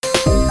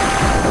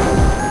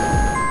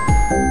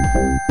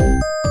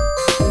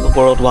The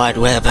World Wide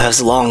Web has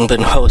long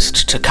been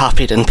host to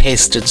copied and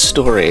pasted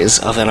stories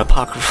of an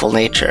apocryphal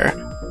nature.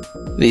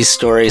 These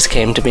stories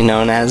came to be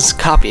known as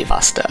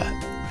copypasta,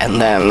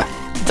 and then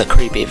the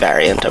creepy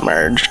variant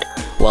emerged.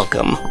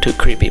 Welcome to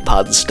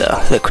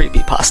Creepypodsta, the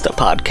Creepypasta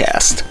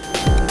podcast.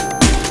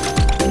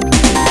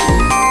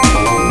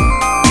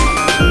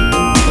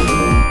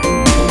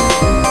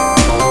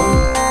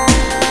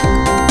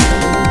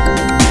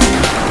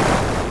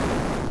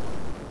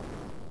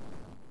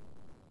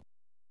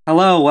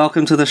 Hello,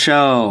 welcome to the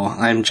show.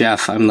 I'm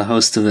Jeff. I'm the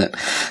host of it.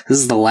 This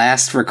is the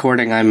last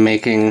recording I'm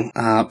making,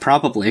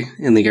 probably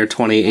in the year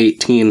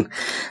 2018.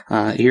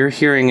 You're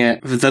hearing it.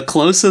 The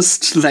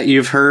closest that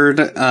you've heard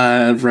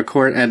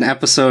record an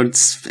episode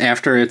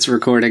after its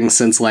recording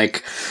since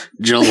like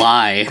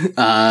July,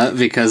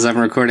 because I'm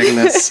recording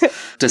this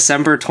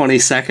December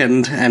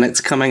 22nd, and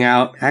it's coming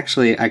out.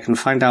 Actually, I can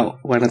find out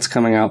when it's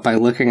coming out by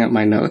looking at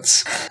my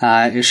notes.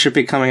 It should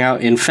be coming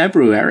out in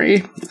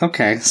February.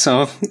 Okay,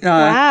 so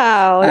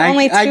wow.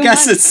 Only 2 I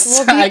guess months it's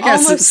will be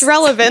almost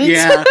relevant.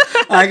 Yeah,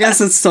 I guess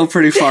it's still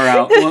pretty far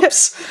out.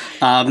 Whoops.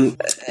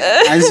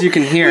 As you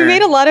can hear, we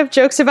made a lot of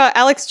jokes about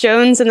Alex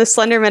Jones in the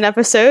Slenderman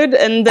episode,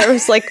 and there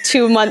was like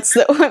 2 months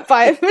that went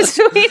by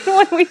between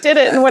when we did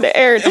it and when it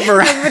aired.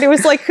 Everybody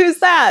was like, "Who's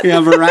that?"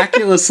 Yeah,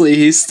 miraculously,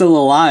 he's still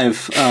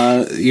alive.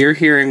 You're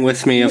hearing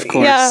with me, of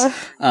course. Yeah.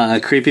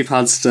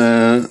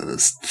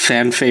 Creepypodsta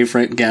fan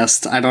favorite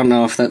guest. I don't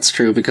know if that's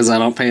true because I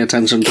don't pay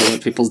attention to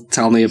what people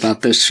tell me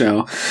about this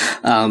show.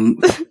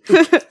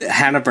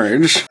 Hannah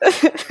Burge.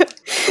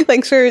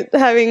 Thanks for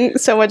having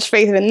so much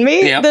faith in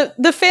me. Yep.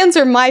 The fans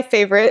are my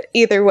favorite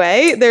either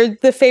way. They're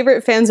the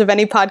favorite fans of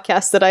any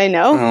podcast that I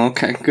know. Oh,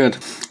 okay, good.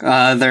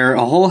 They're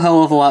a whole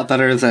hell of a lot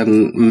better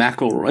than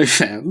McElroy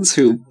fans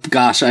who,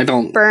 gosh, I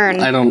don't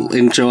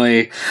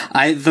enjoy.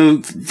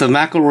 The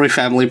McElroy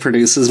family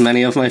produces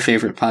many of my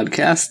favorite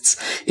podcasts.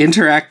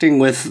 Interacting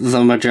with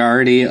the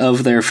majority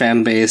of their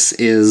fan base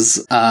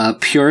is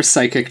pure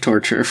psychic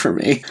torture for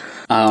me.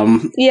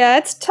 Yeah,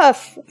 it's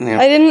tough. Yeah.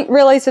 I didn't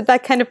realize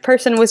that kind of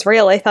person was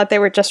real. I thought they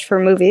were just for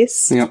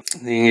movies.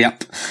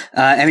 Yep.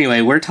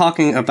 Anyway, we're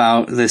talking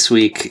about this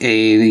week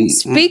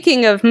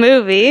Speaking of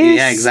movies.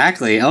 Yeah,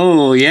 exactly.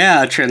 Oh,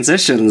 yeah,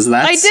 transitions.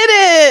 I did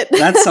it!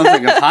 That's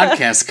something a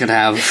podcast could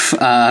have,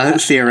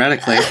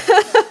 theoretically.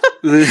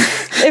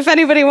 If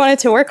anybody wanted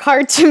to work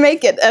hard to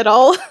make it at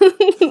all.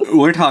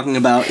 We're talking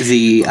about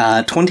the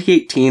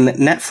 2018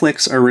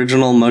 Netflix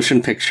original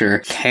motion picture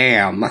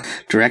Cam,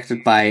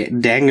 directed by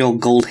Daniel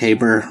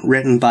Goldhaber,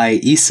 written by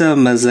Issa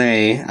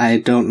Mazet. I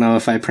don't know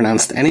if I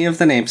pronounced any of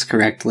the names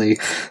correctly.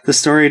 The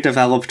story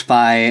developed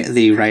by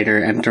the writer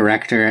and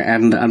director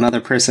and another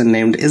person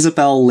named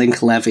Isabel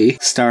Link Levy,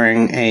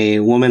 starring a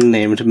woman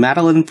named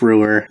Madeline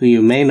Brewer, who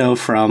you may know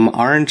from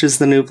Orange is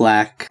the New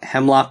Black,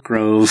 Hemlock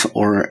Grove,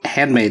 or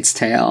Handmaid's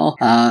Tale.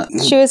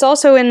 She was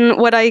also in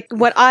what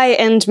I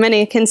and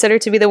many consider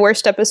to be the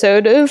worst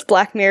episode of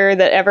Black Mirror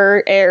that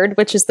ever aired,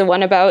 which is the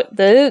one about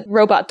the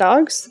robot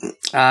dogs.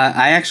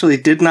 I actually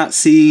did not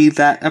see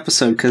that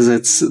episode because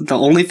it's the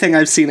only thing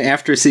I've seen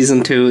after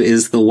season 2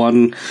 is the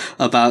one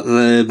about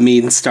the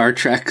mean Star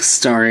Trek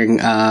starring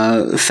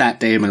Fat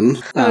Damon.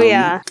 Oh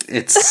yeah,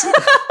 it's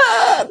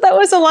that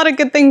was a lot of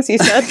good things you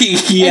said.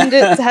 Yeah, and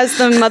it has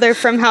the mother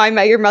from How I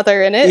Met Your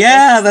Mother in it.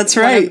 Yeah, that's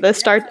right.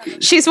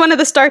 She's one of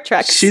the Star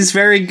Treks. She's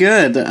very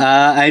good.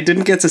 I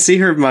didn't get to see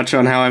her much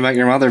on How I Met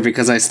Your Mother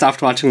because I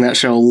stopped watching that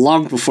show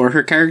long before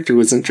her character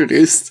was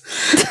introduced.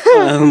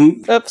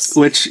 Oops.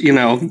 Which,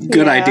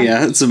 good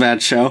idea. It's a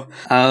bad show.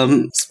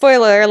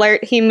 Spoiler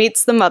alert, he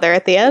meets the mother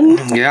at the end.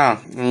 Yeah.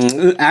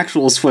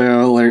 Actual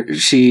spoiler alert,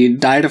 she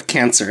died of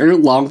cancer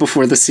long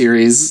before the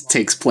series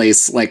takes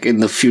place, like, in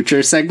the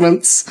future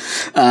segments.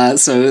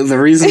 So the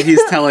reason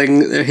he's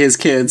telling his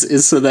kids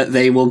is so that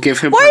they will give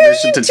him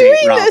permission to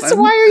date Robin.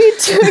 Why are you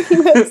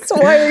doing this?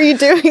 Why are you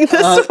doing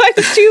this? Why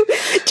did you,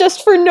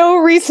 just for no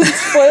reason,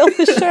 spoil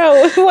the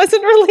show? It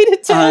wasn't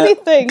related to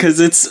anything. Because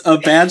it's a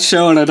bad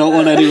show and I don't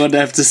want anyone to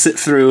have to sit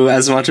through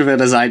as much of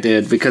it as I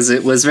did, because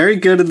it was very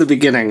good in the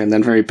beginning and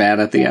then very bad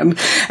at the end.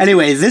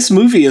 Anyway, this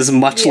movie is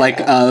much like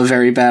a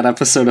very bad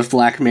episode of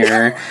Black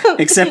Mirror,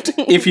 except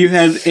if you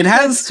had, it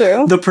has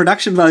the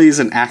production values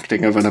and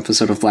acting of an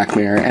episode of Black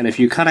Mirror, and if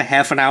you cut a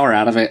half an hour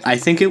out of it, I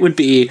think it would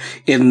be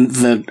in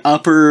the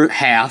upper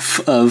half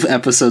of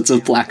episodes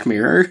of Black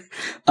Mirror.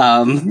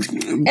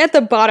 At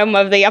the bottom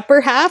of the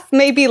upper half,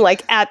 maybe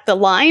like at the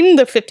line,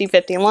 the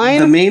 50-50 line.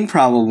 The main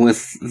problem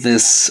with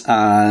this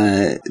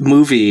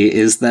movie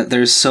is that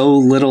there's so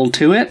little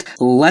to it.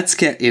 Let's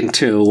get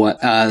into what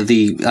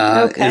the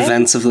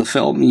events of the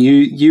film.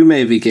 You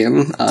may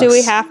begin. Do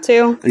we have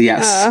to?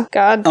 Yes.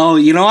 God. Oh,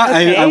 you know what?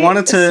 Okay, I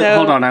wanted to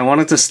hold on. I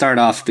wanted to start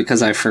off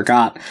because I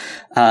forgot.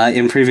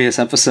 in previous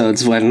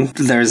episodes when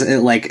there's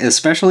like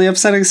especially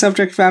upsetting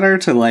subject matter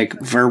to like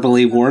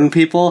verbally warn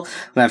people,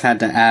 but I've had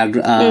to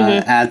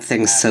add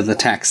things to the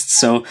text.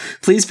 So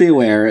please be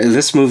aware,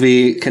 this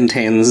movie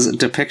contains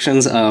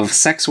depictions of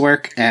sex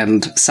work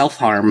and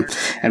self-harm,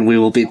 and we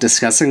will be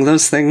discussing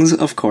those things,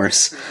 of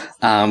course.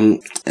 Is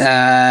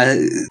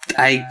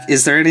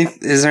there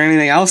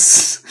anything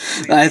else?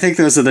 I think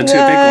those are the two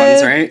big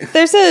ones, right?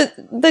 There's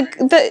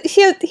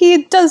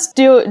he does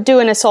do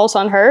an assault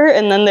on her,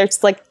 and then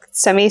there's like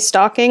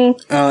semi-stalking.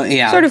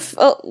 Sort of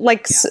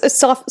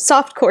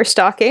softcore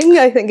stalking,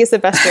 I think is the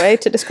best way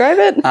to describe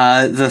it.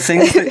 The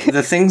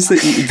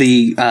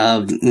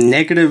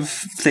negative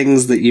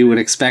things that you would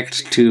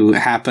expect to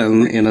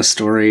happen in a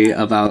story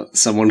about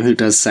someone who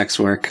does sex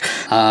work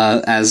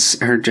as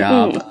her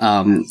job,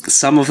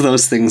 some of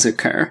those things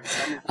occur.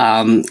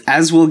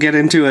 As we'll get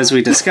into as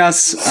we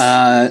discuss,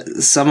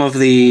 some of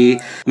the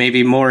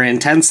maybe more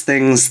intense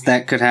things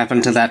that could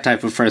happen to that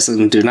type of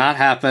person do not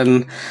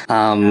happen,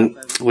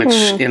 which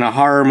in a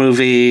horror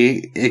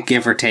movie,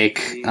 give or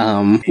take,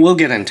 we'll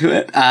get into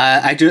it.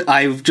 I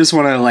just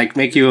want to like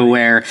make you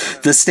aware,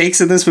 the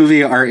stakes in this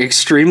movie are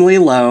extremely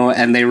low,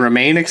 and they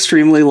remain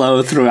extremely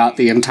low throughout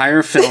the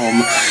entire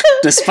film,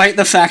 despite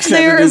the fact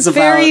that it is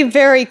very,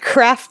 very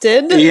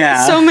crafted.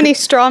 Yeah. So many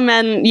straw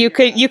men, you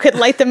could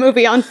light the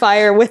movie on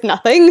fire with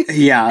nothing.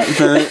 Yeah,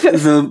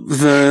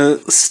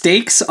 the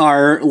stakes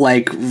are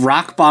like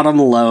rock bottom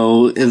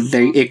low.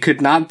 It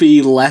could not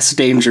be less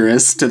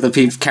dangerous to the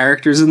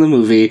characters in the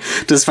movie,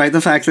 despite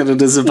the fact that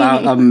it is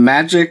about a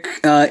magic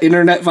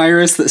internet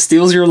virus that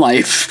steals your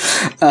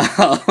life.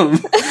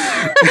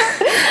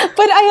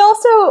 But I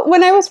also,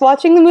 when I was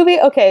watching the movie,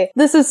 okay,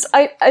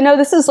 I know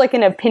this is like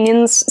an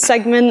opinions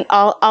segment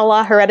a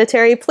la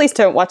Hereditary. Please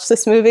don't watch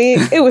this movie.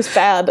 It was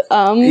bad.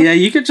 Yeah,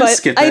 you could just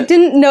skip it. I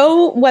didn't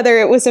know whether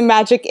it was a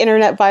magic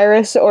internet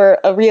virus or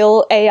a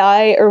real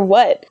AI or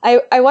what.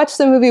 I watched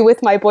the movie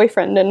with my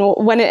boyfriend, and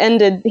when it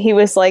ended, he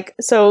was like,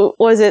 so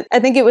was it, I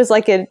think it was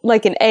like an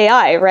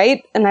AI,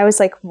 right? And I was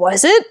like,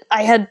 was it?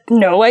 I had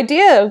no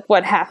idea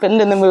what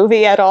happened in the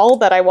movie at all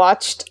that I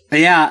watched.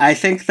 Yeah, I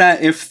think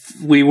that if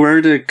we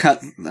were to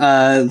cut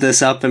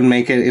this up and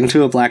make it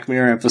into a Black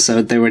Mirror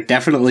episode, there would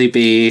definitely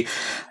be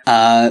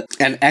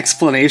an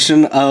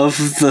explanation of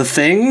the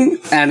thing,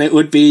 and it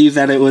would be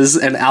that it was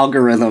an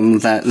algorithm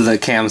that the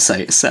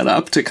campsite set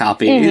up to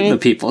copy the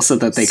people so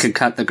that they could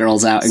cut the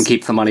girls out and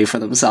keep the money for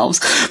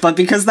themselves. But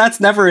because that's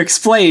never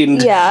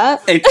explained,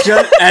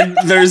 and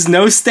there's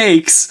no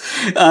stakes,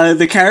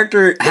 the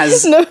character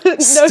has no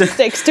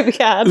stakes to be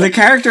had. The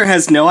character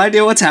has no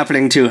idea what's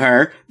happening to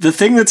her. The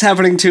thing that's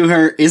happening to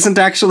her isn't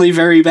actually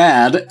very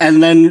bad,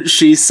 and then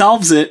she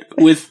solves it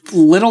with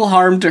little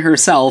harm to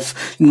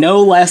herself,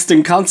 no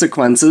lasting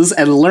consequences,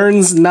 and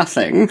learns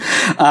nothing.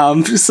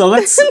 So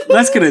let's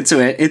get into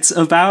it. It's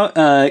about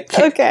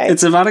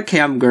it's about a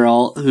cam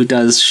girl who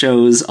does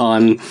shows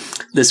on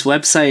this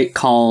website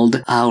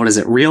called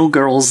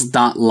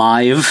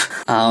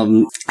realgirls.live,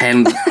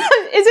 and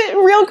is it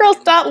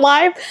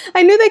realgirls.live?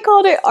 I knew they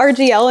called it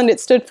RGL and it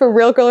stood for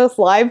Real Girls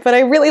Live, but I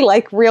really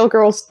like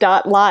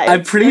realgirls.live.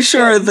 I'm pretty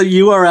sure the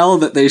URL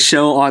that they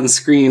show on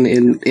screen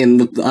in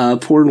the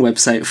porn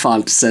website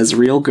font says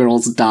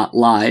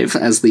realgirls.live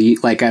as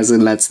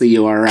in that's the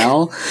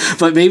URL,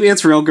 but maybe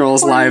it's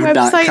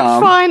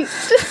realgirlslive.com. Font.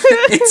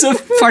 It's a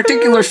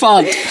particular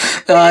font.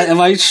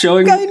 Am I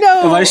showing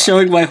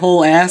my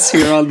whole ass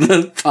here on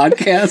the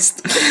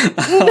podcast?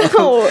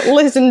 No,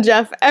 listen,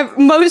 Jeff.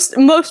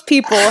 Most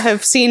people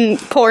have seen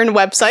porn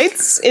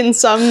websites in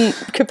some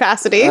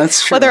capacity.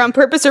 That's true. Whether on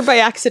purpose or by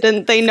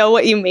accident, they know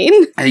what you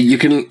mean. You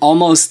can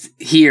almost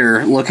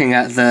hear, looking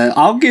at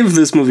I'll give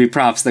this movie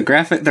props. The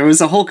graphic, there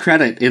was a whole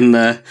credit in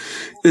the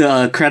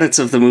credits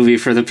of the movie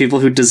for the people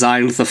who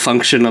designed the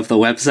function of the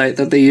website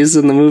that they used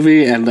in the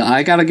movie, and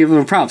I gotta give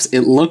them props.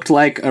 It looked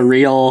like a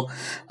real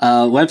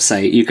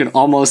website. You could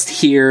almost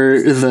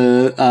hear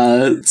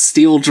the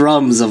steel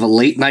drums of a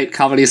late night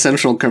Comedy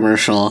Central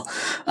commercial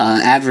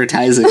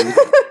advertising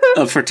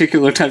a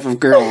particular type of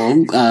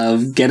girl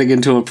getting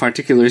into a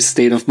particular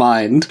state of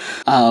mind.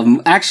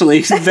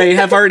 Actually, they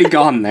have already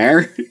gone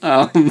there.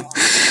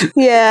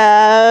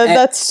 Yeah,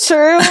 that's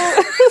true.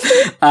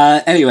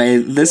 Anyway,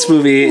 this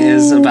movie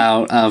is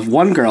about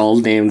one girl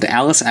named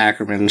Alice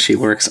Ackerman. She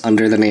works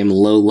under the name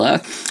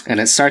Lola, and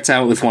it starts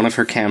out with one of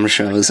her cam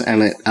shows,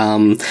 and it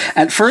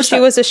at first she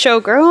was a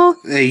showgirl.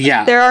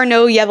 Yeah, there are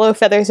no yellow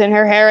feathers in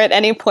her hair at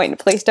any point.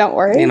 Please don't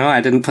worry. You know,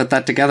 I didn't put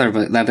that together,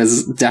 but that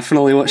is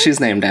definitely what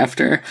she's named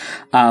after.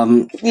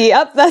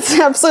 Yep, that's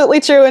absolutely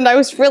true, and I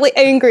was really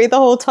angry the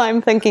whole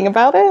time thinking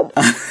about it.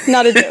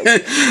 Not a joke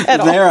at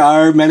all. There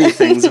are many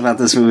things about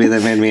this movie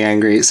that made me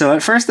angry. So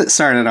at first it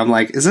started, I'm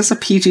like, is this a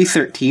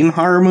PG-13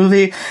 horror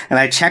movie? And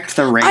I checked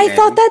the rating. I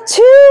thought that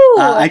too!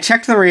 I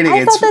checked the rating.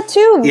 I thought that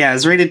too! Yeah,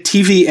 it's rated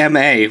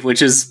TVMA,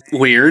 which is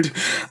weird.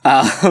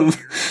 Because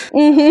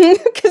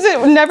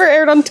it never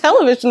aired on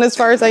television as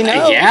far as I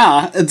know.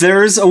 Yeah,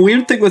 there's a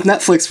weird thing with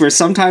Netflix where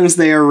sometimes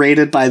they are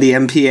rated by the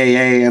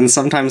MPAA and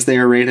sometimes they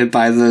are rated rated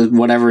by the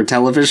whatever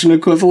television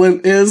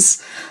equivalent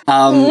is.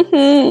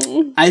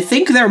 I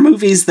think their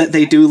movies that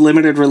they do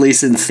limited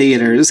release in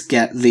theaters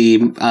get the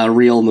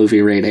real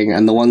movie rating,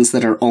 and the ones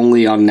that are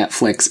only on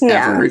Netflix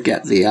ever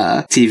get the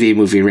TV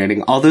movie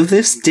rating. Although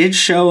this did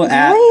show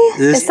at...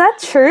 Is that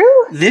true?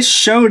 This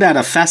showed at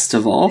a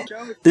festival.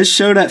 This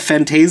showed at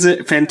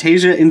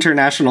Fantasia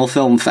International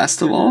Film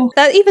Festival.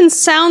 That even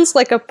sounds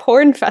like a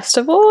porn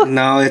festival.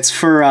 No, it's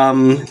for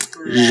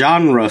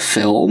genre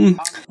film.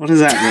 What does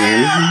that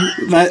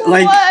mean?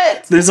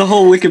 What? There's a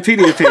whole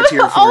Wikipedia page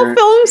here for all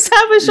films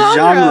have a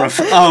genre.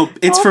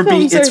 It's All for B.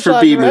 films It's are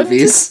for B genres.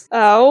 movies.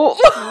 Oh.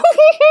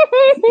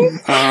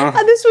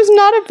 This was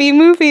not a B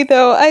movie,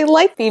 though. I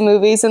like B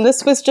movies, and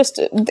this was just...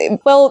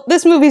 Well,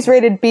 this movie's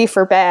rated B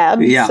for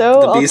bad. Yeah, so the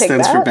B I'll take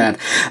stands that. for bad.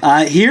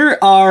 Here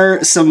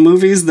are some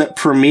movies that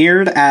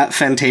premiered at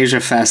Fantasia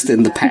Fest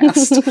in the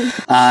past.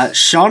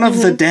 Shaun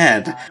of the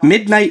Dead,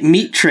 Midnight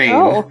Meat Train,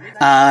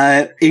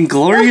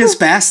 Inglourious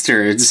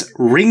Bastards,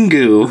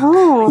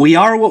 Ringu, We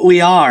Are What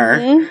We Are,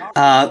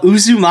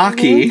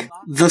 Uzumaki,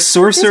 The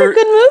Sorcerer... These are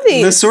good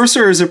movies. The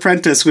Sorcerer's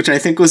Apprentice, which I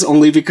think was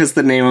only because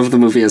the name of the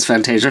movie is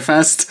Fantasia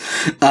Fest.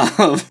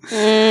 That's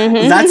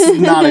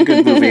not a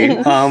good movie.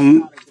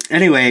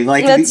 Anyway,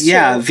 That's true.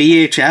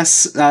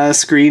 VHS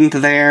screened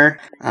there.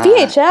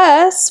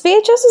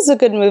 VHS is a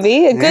good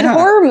movie, a good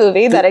horror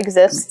movie that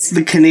exists.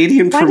 The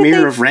Canadian Why did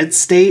premiere they- of Red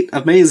State,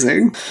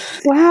 amazing.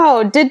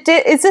 Wow,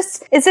 is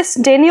this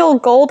Daniel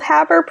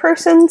Goldhaber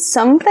person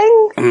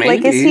something?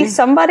 Like, is he Maybe.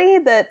 somebody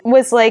that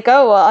was like,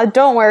 oh, well,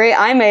 don't worry,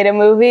 I made a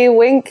movie,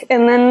 wink,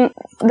 and then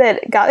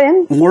that got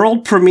in?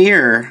 World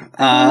premiere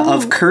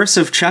of Curse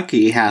of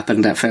Chucky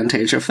happened at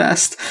Fantasia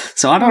Fest.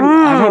 So I don't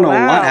know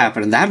wow. what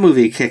happened. That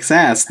movie kicks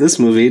ass. This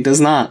movie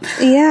does not.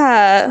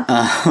 Yeah.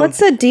 What's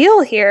the deal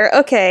here?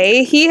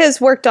 Okay, he has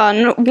worked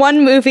on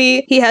one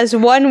movie. He has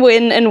one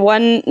win and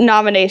one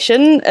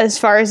nomination, as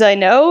far as I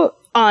know,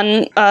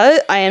 on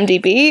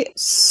IMDb.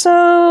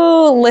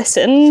 So,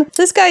 listen,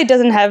 this guy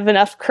doesn't have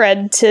enough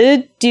cred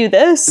to do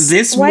this.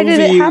 Why did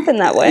it happen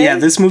that way? Yeah,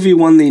 this movie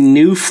won the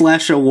New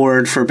Flesh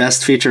Award for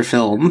Best Feature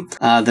Film.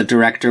 The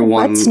director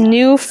won... What's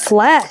New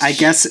Flesh? I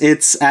guess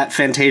it's at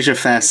Fantasia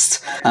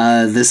Fest.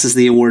 This is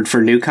the award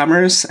for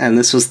newcomers, and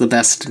this was the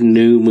best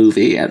new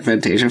movie at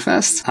Fantasia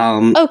Fest.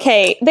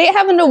 Okay, they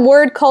have an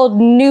award called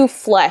New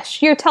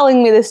Flesh. You're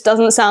telling me this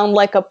doesn't sound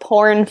like a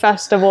porn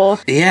festival.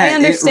 Yeah, I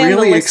understand it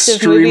really the list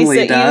of movies extremely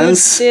that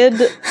does. you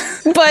did,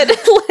 but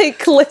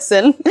like,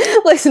 listen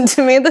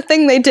to me. The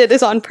thing they did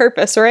is on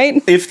purpose,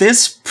 right? If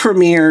this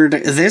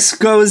premiered,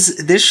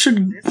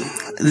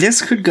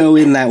 this could go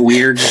in that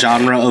weird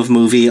genre of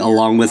movie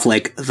along with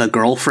like The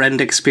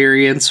Girlfriend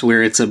Experience,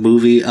 where it's a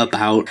movie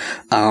about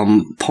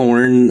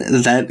porn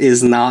that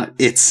is not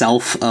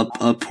itself a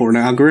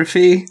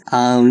pornography.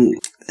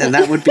 And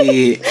that would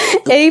be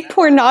A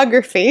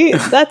pornography.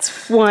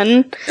 That's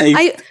one.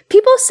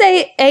 People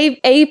say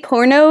a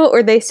porno,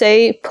 or they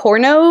say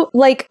porno.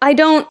 Like, I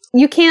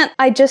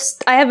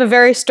have a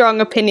very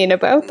strong opinion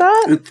about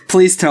that.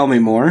 Please tell me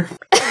more.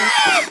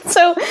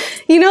 So,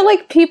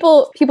 like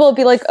people will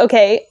be like,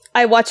 okay,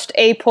 I watched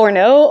a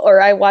porno,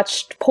 or I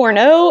watched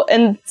porno,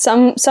 and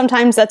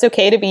sometimes that's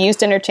okay to be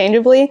used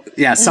interchangeably.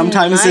 Yeah,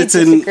 sometimes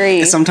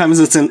disagree. sometimes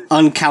it's an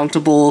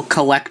uncountable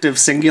collective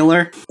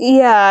singular.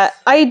 Yeah,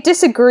 I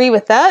disagree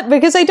with that,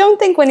 because I don't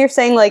think when you're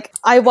saying like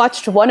I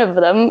watched one of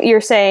them, you're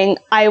saying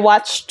I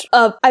watched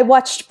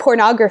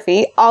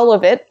pornography, all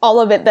of it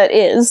that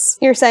is.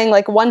 You're saying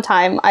like one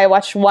time I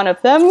watched one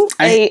of them,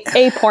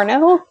 a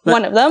porno,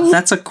 one of them.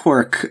 That's a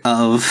quirk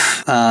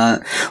of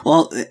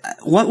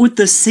what would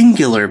the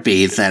singular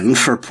be then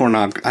for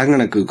pornog? I'm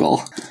gonna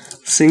Google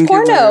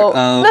singular. Porno.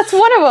 That's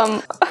one of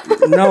them.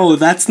 No,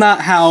 that's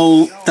not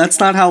how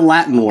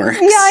Latin works.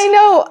 Yeah, I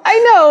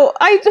know.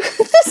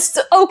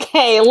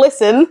 Okay,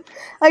 listen.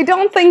 I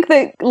don't think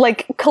that,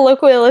 like,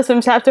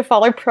 colloquialisms have to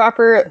follow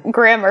proper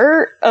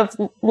grammar of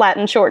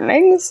Latin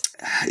shortenings.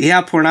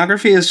 Yeah,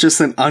 pornography is just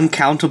an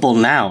uncountable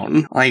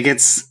noun. Like,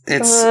 it's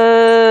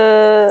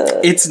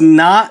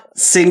not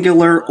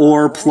singular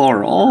or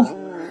plural.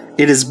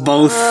 It is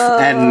both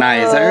and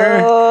neither.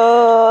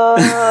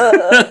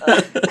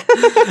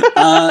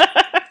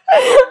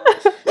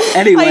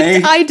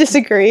 Anyway, I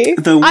disagree.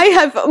 I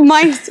have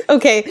my...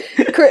 Okay,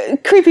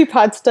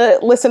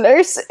 creepypasta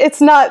listeners,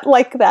 it's not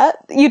like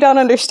that. You don't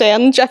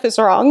understand. Jeff is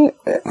wrong.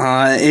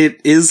 It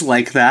is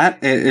like that.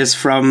 It is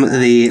from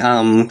the...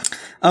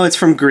 it's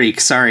from Greek.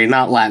 Sorry,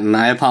 not Latin.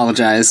 I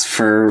apologize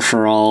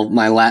for all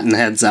my Latin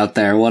heads out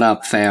there. What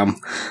up, fam?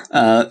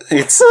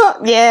 It's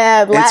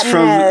yeah, Latin it's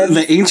from heads.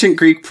 the ancient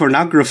Greek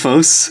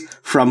pornographos,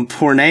 from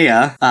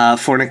porneia,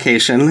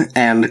 fornication,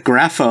 and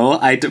grapho,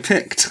 I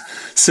depict.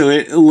 So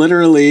it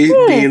literally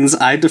means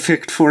I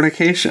depict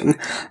fornication.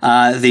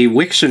 The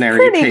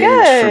Wiktionary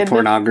page for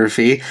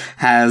pornography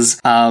has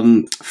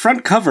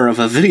front cover of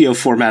a video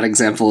format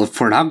example of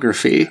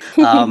pornography.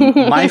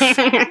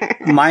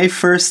 My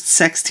First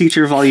Sex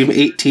Teacher Volume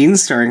 18,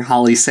 starring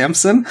Holly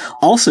Sampson,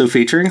 also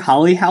featuring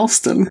Holly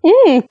Halston.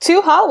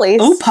 Two Hollies.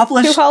 Oh,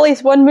 published. Two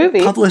Hollies, one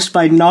movie. Published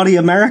by Naughty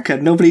America.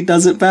 Nobody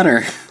does it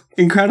better.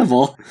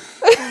 Incredible.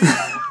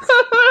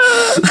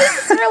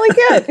 This is really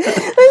good.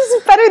 This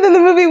is better than the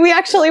movie we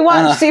actually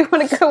watched. Do you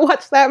want to go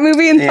watch that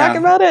movie and talk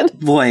about it?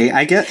 Boy,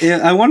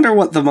 I wonder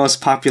what the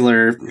most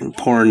popular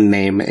porn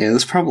name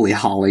is. Probably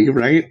Holly,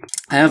 right?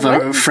 I have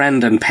a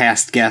friend and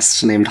past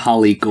guest named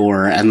Holly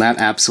Gore, and that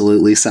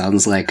absolutely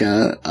sounds like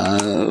a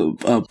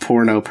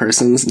porno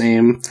person's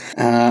name.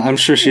 I'm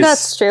sure she's...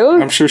 That's true.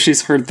 I'm sure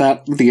she's heard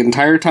that the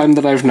entire time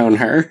that I've known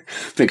her,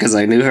 because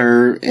I knew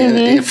her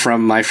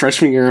from my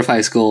freshman year of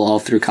high school all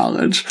through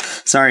college.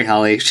 Sorry,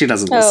 Holly. She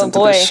doesn't listen to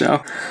this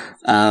show.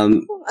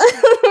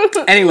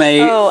 Anyway.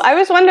 Oh, I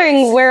was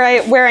wondering where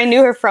I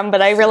knew her from,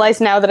 but I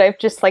realize now that I've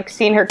just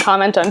seen her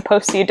comment on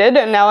posts you did,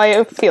 and now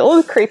I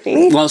feel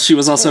creepy. Well, she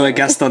was also a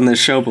guest on this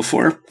show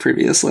before,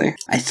 previously.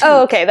 I think.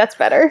 Oh, okay, that's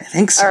better. I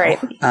think so. All right.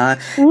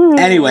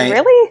 Anyway.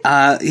 Really?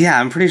 Yeah,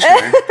 I'm pretty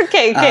sure.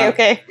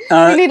 Okay.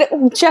 We need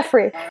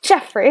Jeffrey.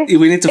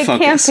 We need to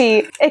focus.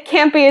 It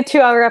can't be a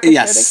 2-hour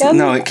episode again.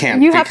 No, it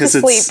can't. You because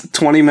have to it's sleep.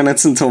 20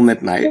 minutes until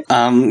midnight.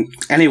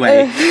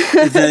 Anyway,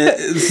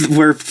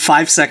 we're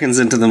 5 seconds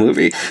into the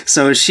movie.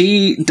 So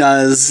she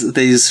does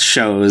these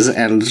shows,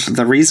 and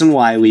the reason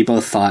why we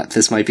both thought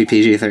this might be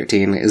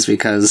PG-13 is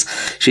because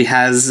she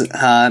has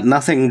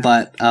nothing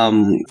but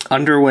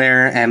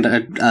underwear and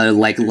a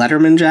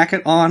Letterman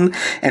jacket on,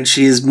 and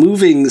she is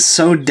moving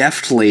so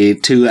deftly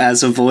to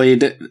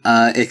avoid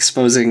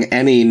exposing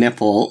any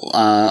nipple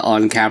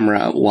on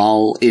camera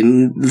while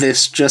in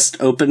this just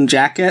open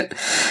jacket,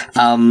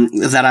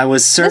 that I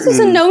was certain... This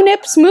is a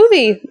no-nips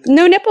movie.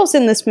 No nipples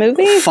in this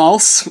movie.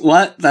 False?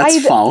 What?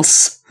 That's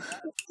false.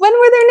 When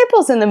were there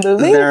nipples in the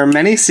movie? There are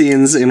many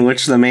scenes in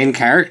which the main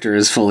character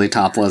is fully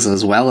topless,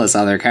 as well as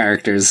other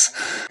characters.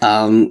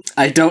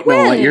 I don't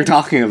know what you're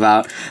talking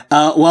about.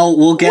 Well,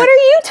 we'll get... What are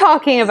you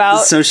talking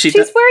about? So she's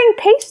wearing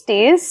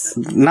pasties.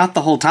 Not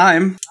the whole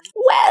time.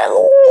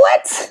 Well,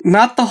 what?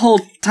 Not the whole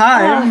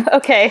time.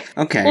 Okay.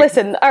 Okay.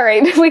 Listen, all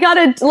right.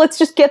 Let's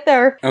just get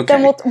there. Okay.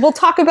 Then we'll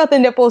talk about the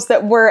nipples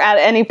that were at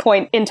any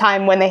point in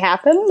time when they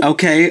happened.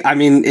 Okay. I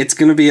mean, it's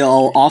going to be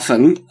all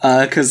often,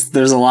 because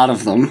there's a lot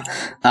of them.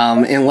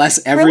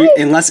 Unless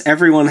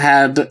everyone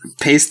had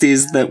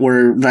pasties that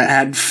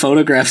had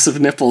photographs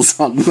of nipples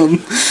on them.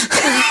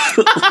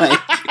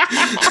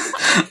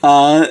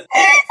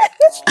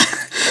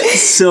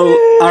 So,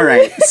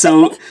 alright,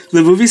 so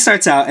the movie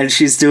starts out and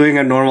she's doing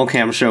a normal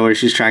cam show where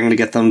she's trying to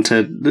get them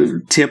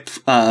to tip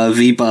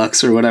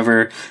V-Bucks or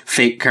whatever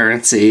fake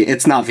currency.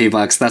 It's not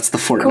V-Bucks, that's the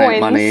Fortnite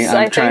Coins, money.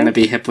 I'm trying to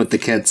be hip with the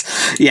kids.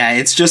 Yeah,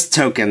 it's just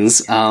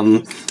tokens,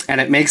 and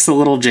it makes a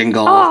little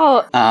jingle.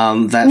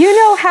 That you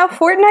know how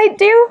Fortnite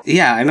do?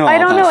 Yeah, I know. I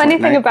don't know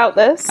anything about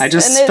this. I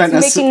just and spent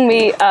it's making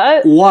me.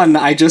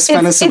 I just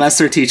spent a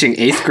semester teaching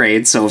 8th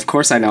grade, so of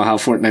course I know how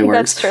Fortnite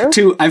works. That's true.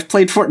 2, I've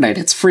played Fortnite.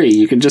 It's free.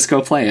 You can just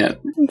go play it.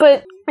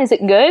 But is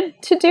it good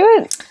to do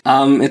it?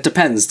 It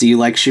depends. Do you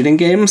like shooting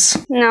games?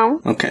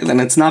 No. Okay, then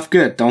it's not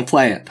good. Don't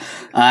play it.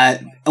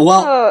 But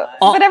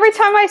every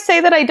time I say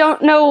that I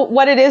don't know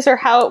what it is or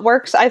how it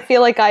works, I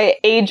feel like I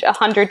age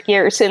 100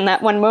 years in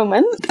that one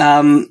moment.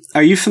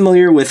 Are you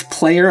familiar with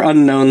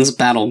PlayerUnknown's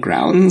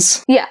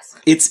Battlegrounds? Yes.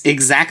 It's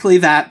exactly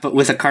that, but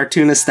with a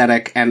cartoon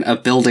aesthetic and a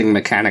building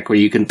mechanic where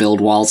you can build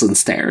walls and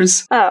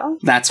stairs. Oh.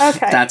 That's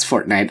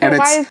Fortnite. And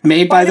it's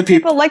made by the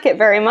people... like it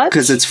very much?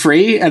 Because it's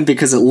free and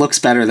because it looks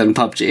better than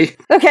PUBG.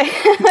 Okay.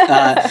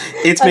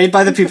 It's made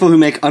by the people who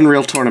make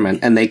Unreal Tournament,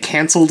 and they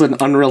canceled an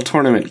Unreal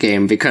Tournament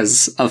game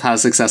because of how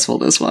successful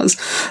this was.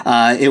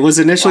 It was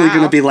initially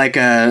going to be like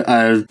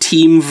a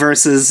team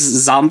versus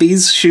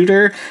zombies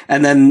shooter,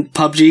 and then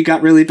PUBG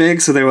got really big,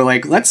 so they were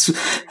like, let's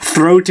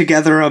throw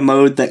together a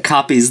mode that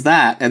copies that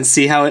and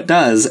see how it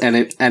does, and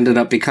it ended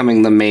up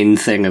becoming the main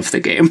thing of the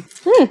game.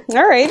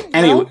 All right.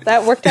 Anyway, well,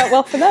 that worked out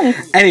well for them.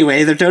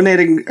 Anyway, they're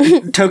donating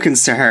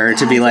tokens to her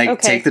to be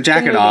like, take the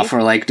jacket off,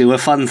 or like do a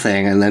fun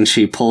thing, and then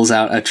she pulls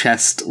out a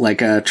chest,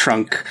 like a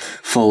trunk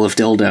full of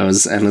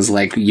dildos, and is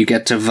like, you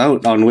get to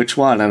vote on which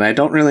one, and I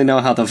don't really know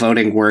how the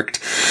voting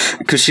worked,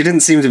 because she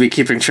didn't seem to be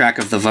keeping track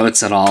of the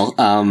votes at all.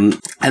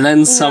 And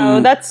then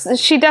some... No,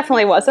 she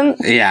definitely wasn't.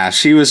 Yeah,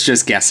 she was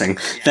just guessing.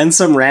 Then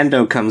some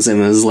rando comes in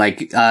and is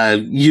like,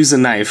 use a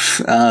knife,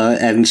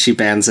 and she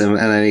bans him,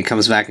 and then he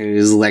comes back and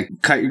he's like,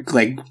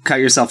 cut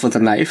yourself with a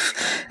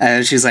knife,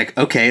 and she's like,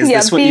 okay, is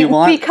this what you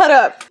want? Be cut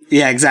up.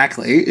 Yeah,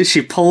 exactly.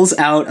 She pulls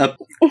out a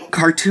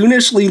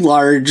cartoonishly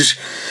large,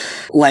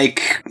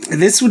 like,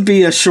 this would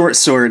be a short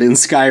sword in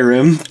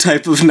Skyrim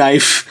type of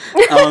knife,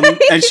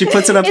 and she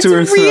puts it up to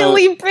her throat. It's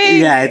really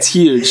big. Yeah, it's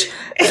huge.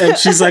 And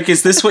she's like,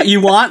 is this what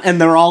you want?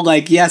 And they're all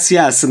like, yes,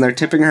 yes. And they're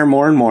tipping her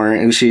more and more.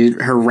 And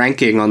her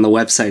ranking on the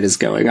website is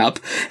going up.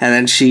 And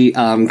then she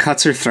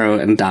cuts her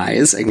throat and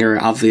dies. And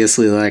you're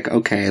obviously like,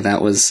 okay,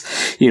 that was,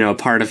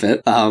 part of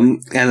it.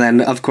 And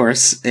then, of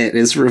course, it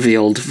is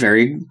revealed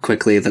very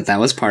quickly that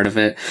was part of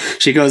it.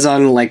 She goes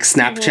on like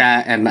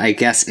Snapchat and I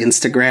guess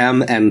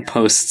Instagram and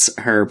posts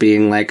her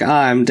being like,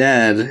 I'm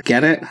dead.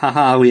 Get it?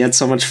 Haha, we had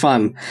so much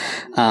fun.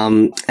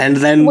 And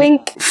then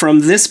Wink.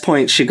 From this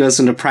point, she goes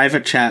into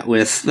private chat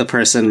with the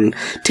person,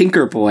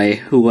 Tinkerboy,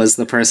 who was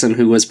the person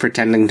who was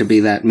pretending to be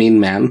that mean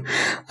man.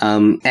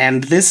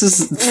 And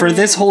for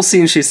this whole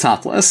scene, she's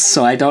topless,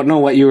 so I don't know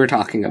what you were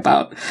talking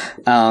about.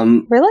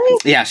 Really?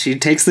 Yeah, she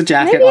takes the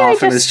jacket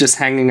off and is just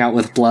hanging out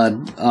with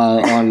blood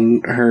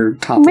on her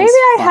topless Maybe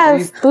I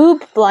body. have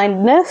boob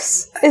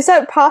blindness. Is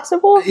that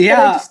possible? Yeah.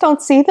 That I just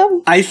don't see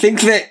them? I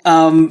think that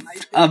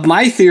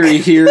my theory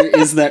here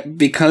is that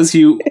because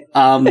you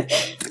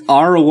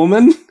are a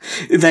woman,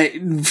 that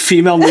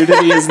female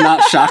nudity is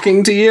not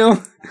shocking to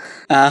you.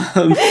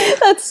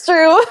 That's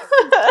true.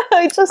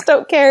 I just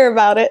don't care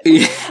about it.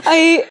 Yeah.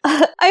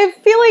 I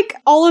feel like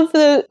all of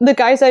the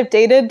guys I've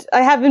dated,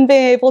 I haven't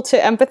been able to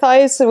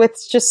empathize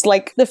with just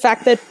like the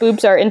fact that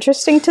boobs are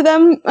interesting to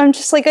them. I'm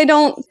just like,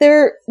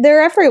 they're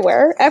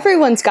everywhere.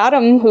 Everyone's got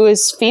them who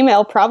is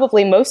female,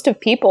 probably most of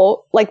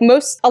people,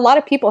 a lot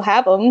of people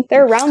have them.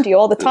 They're around you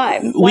all the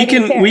time. We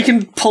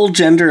can pull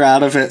gender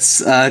out of it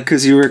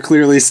because you were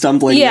clearly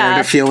stumbling there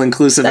to feel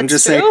inclusive and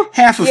just true.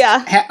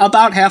 say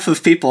about half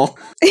of people.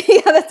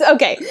 Yeah, that's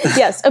okay.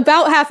 Yes,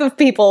 about half of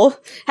people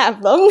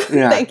have them.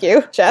 Yeah. Thank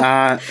you,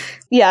 Jeff.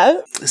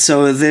 Yeah.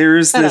 So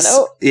there's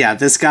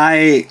this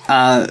guy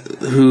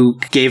who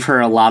gave her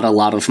a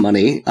lot of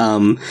money.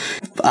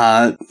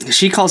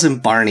 She calls him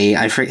Barney.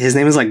 His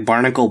name is like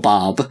Barnacle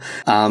Bob.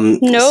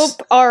 Nope.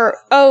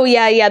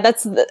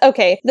 That's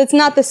okay. That's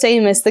not the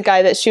same as the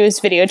guy that she was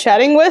video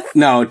chatting with.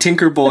 No,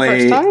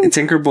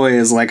 Tinkerboy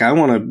is like, I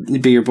want to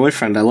be your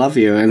boyfriend. I love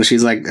you. And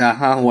she's like,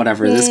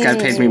 whatever. This guy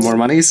paid me more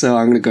money, so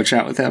I'm going to go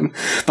chat with him.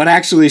 But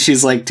actually,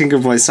 she's like,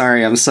 Tinkerboy,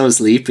 sorry, I'm so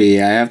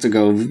sleepy. I have to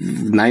go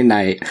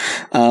night-night.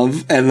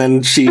 And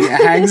then she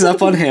hangs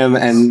up on him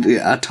and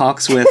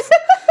talks with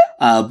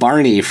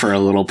Barney for a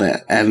little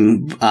bit.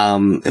 And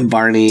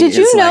Barney Did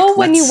you know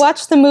when you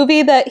watched the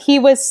movie that he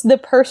was the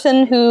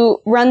person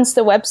who runs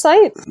the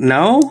website?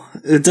 No?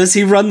 Does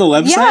he run the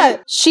website? Yeah.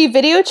 She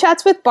video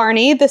chats with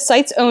Barney, the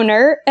site's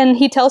owner, and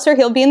he tells her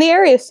he'll be in the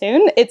area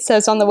soon. It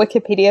says on the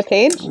Wikipedia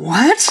page.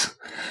 What?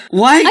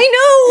 Why?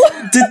 I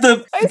know!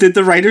 Did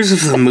the writers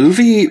of the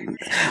movie...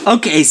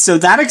 Okay, so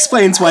that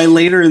explains why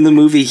later in the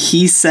movie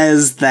he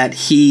says that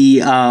he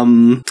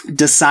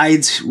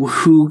decides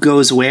who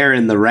goes where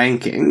in the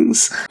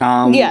rankings.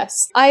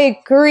 Yes, I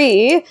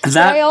agree. But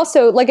I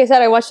also, like I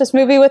said, I watched this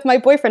movie with my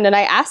boyfriend and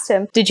I asked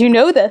him, did you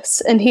know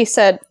this? And he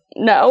said,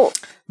 no.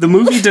 The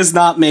movie does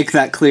not make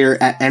that clear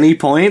at any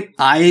point.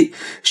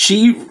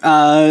 She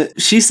says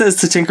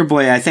to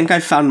Tinkerboy, I think I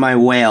found my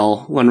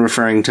whale, when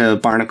referring to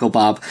Barnacle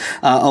Bob.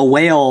 A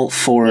whale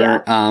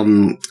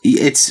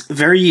it's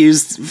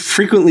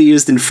frequently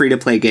used in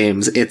free-to-play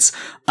games. It's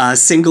a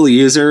single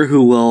user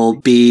who will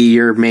be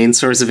your main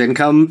source of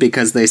income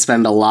because they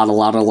spend a lot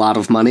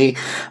of money.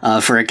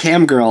 For a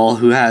cam girl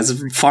who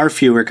has far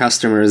fewer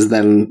customers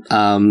than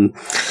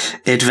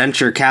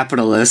Adventure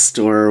Capitalist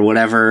or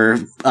whatever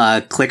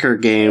clicker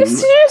game. Did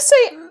you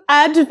say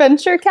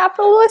Adventure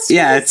Capitalist?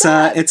 Yeah,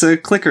 it's a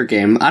clicker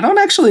game. I don't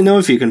actually know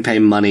if you can pay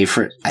money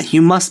for it.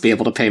 You must be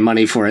able to pay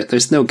money for it.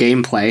 There's no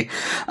gameplay.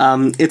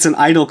 It's an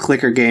idle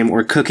clicker game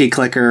or Cookie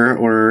Clicker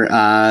or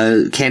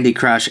Candy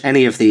Crush,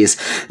 any of these.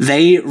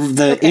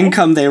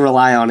 Income they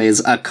rely on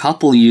is a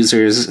couple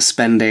users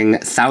spending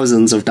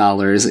thousands of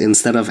dollars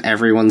instead of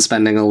everyone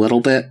spending a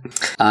little bit.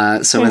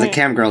 So with a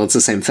cam girl, it's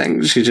the same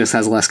thing. She just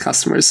has less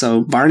customers.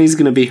 So Barney's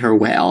gonna be her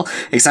whale.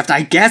 Except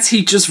I guess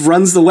he just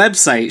runs the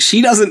website.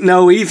 She doesn't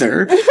know either.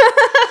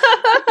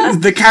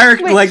 The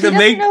character,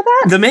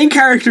 the main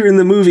character in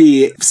the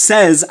movie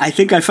says, I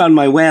think I found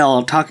my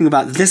whale, talking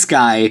about this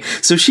guy,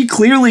 so she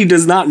clearly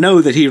does not know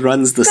that he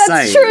runs the site.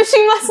 That's true,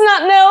 she must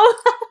not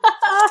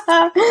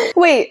know.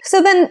 Wait,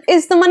 so then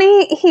is the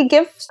money he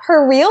gives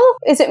her real?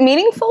 Is it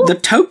meaningful? The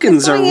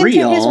tokens are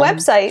real. Into his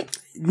website.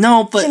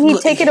 No, but... Can he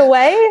take it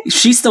away?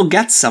 She still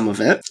gets some of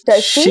it.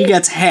 Does she? She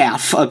gets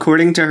half,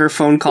 according to her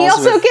phone calls. He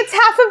also gets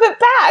half of it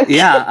back!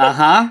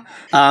 Yeah,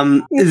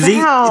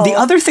 The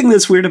other thing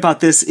that's weird about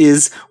this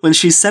is when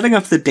she's setting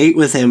up the date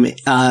with him,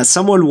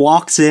 someone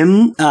walks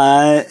in,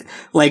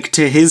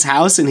 to his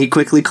house and he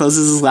quickly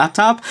closes his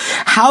laptop.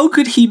 How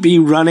could he be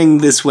running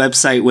this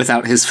website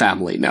without his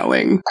family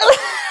knowing?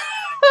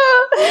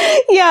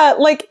 Yeah,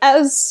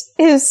 as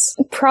his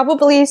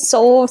probably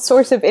sole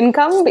source of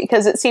income,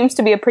 because it seems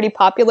to be a pretty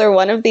popular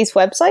one of these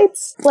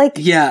websites.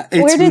 Yeah,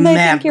 it's where did they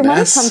madness. think your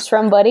money comes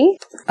from, buddy?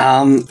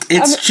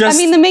 It's just...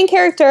 I mean, the main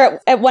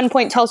character at one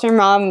point tells her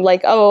mom,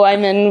 like, oh,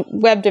 I'm in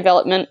web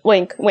development,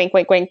 wink, wink,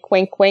 wink, wink,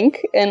 wink,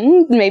 wink,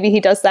 and maybe he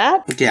does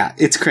that. Yeah,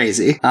 it's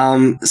crazy.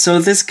 So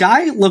this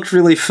guy looked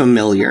really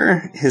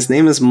familiar. His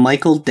name is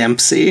Michael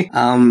Dempsey.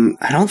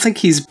 I don't think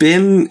he's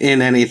been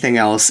in anything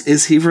else.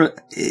 Is he...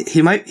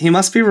 he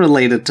must be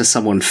related to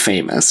someone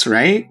famous,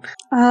 right?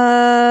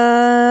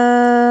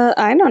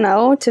 I don't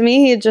know. To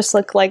me, he just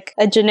looked like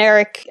a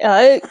generic,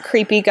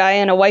 creepy guy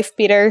in a wife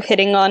beater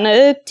hitting on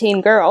a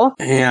teen girl.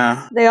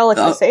 Yeah. They all look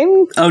the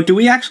same. Oh, do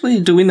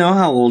we know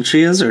how old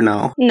she is or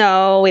no?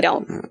 No, we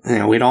don't.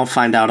 Yeah, we don't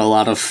find out a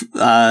lot of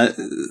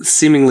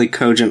seemingly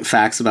cogent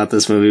facts about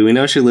this movie. We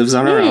know she lives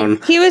on her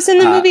own. He was in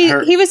the movie.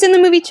 He was in the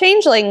movie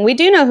Changeling. We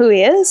do know who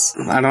he is.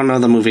 I don't know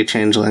the movie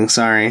Changeling.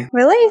 Sorry.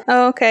 Really?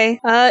 Oh, okay.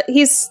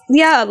 He's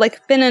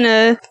been in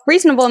a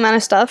reasonable amount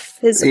of stuff.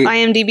 His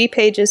IMDb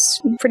page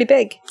is pretty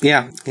big.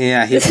 Yeah.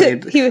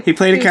 He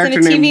played a character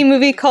in a TV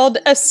movie called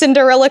A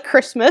Cinderella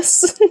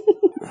Christmas.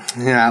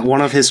 Yeah,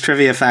 one of his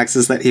trivia facts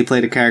is that he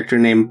played a character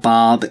named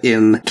Bob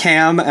in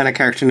Cam and a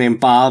character named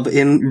Bob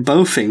in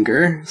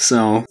Bowfinger.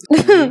 So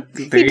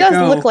he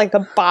does look like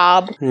a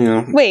Bob.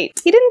 Yeah. Wait,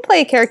 he didn't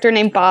play a character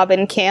named Bob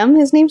in Cam.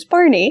 His name's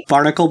Barney.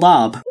 Barnacle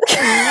Bob.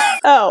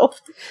 Oh,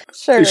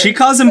 sure. She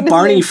calls him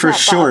Barney for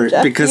short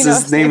Bob, because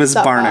his name is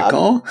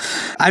Barnacle. Bob.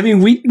 I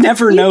mean, we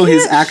never know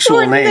his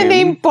actual name. The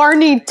name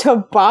Barney to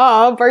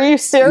Bob. Are you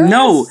serious?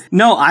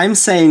 No, I'm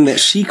saying that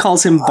she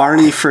calls him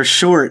Barney for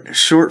short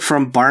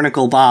from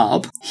Barnacle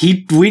Bob.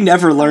 We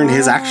never learn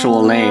his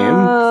actual name.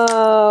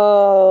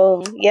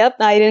 Oh, yep,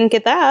 I didn't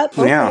get that.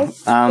 Okay.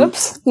 Yeah.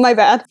 Whoops, my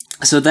bad.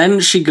 So then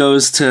she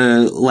goes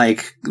to,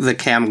 like, the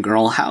cam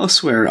girl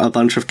house where a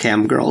bunch of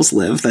cam girls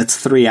live that's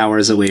 3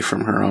 hours away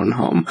from her own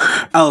home.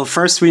 Oh,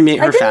 first we meet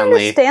her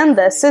family. I didn't understand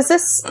this.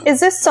 Is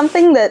this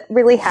something that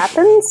really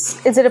happens?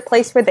 Is it a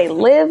place where they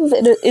live?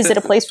 Is it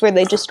a place where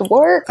they just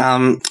work?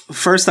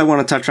 First I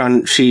want to touch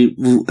on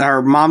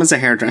her mom is a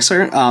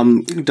hairdresser,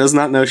 does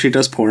not know she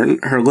does porn.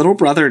 Her little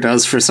brother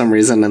does for some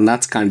reason, and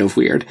that's kind of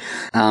weird.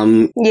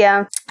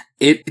 Yeah.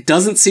 It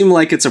doesn't seem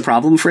like it's a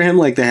problem for him,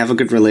 like they have a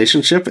good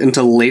relationship,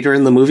 until later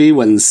in the movie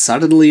when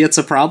suddenly it's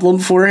a problem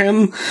for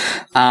him.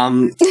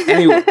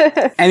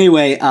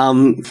 Anyway,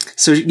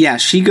 so yeah,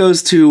 she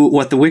goes to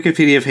what the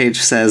Wikipedia page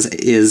says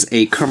is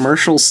a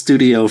commercial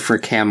studio for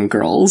cam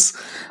girls.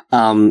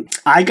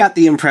 I got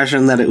the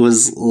impression that it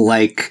was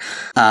like,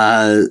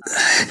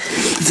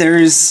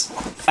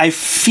 I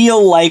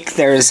feel like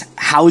there's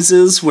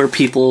houses where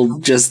people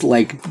just,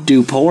 like,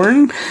 do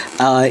porn,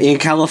 in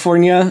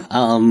California.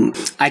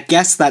 I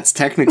guess that's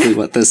technically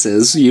what this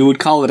is. You would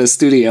call it a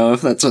studio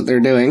if that's what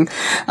they're doing.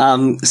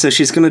 So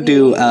she's gonna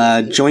do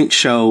a joint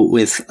show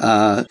with,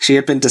 she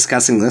had been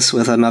discussing this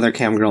with another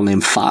cam girl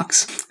named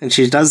Fox, and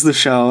she does the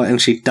show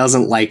and she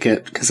doesn't like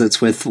it because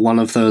it's with one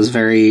of those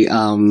very,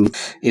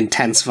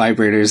 intense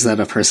vibrators that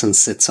a person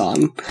sits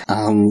on.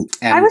 And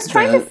I was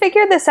trying to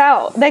figure this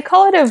out. They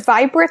call it a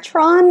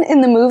vibratron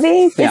in the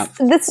movie. Yeah.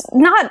 That's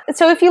not,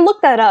 so if you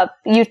look that up,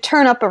 you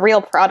turn up a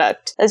real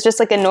product as just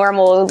like a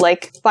normal,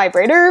 like,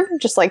 vibrator,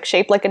 just like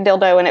shaped like a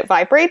dildo and it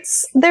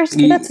vibrates.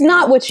 That's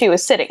not what she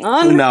was sitting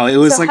on. No, it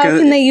was so like how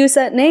can they use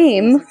that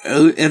name?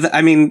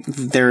 I mean,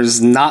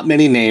 there's not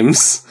many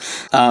names.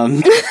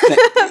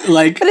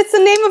 But it's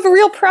the name of a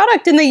real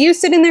product and they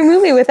used it in their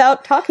movie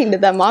without talking to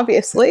them,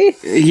 obviously.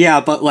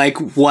 Yeah, but like,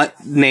 what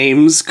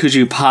names could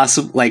you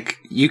possibly, like,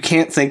 you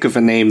can't think of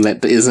a name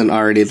that isn't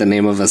already the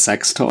name of a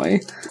sex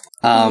toy.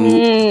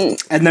 And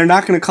they're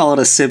not going to call it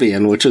a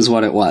Sybian, which is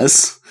what it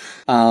was.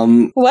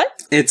 What?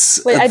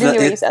 Wait, I didn't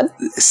hear what you said.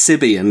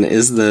 Sybian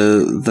is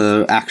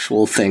the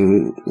actual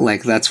thing.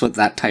 Like, that's what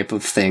that type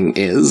of thing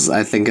is.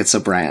 I think it's a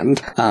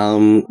brand.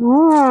 I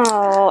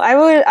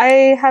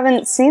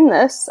haven't seen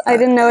this. I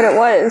didn't know what it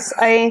was.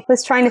 I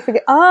was trying to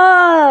figure.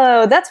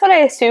 Oh, that's what I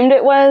assumed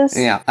it was.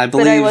 Yeah, I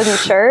believe. But I wasn't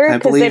sure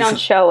because they don't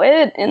show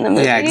it in the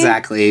movie. Yeah,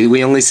 exactly.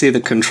 We only see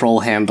the control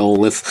handle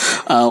with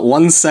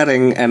one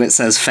setting, and it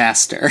says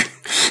faster.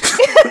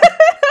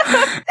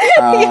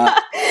 Yeah,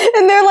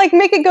 and they're like,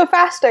 make it go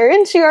faster,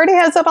 and she already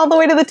has it all the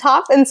way to the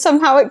top, and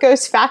somehow it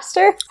goes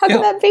faster. How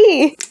can that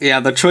be? Yeah,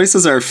 the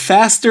choices are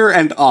faster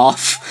and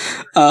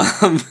off.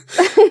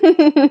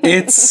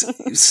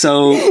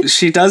 So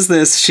she does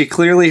this. She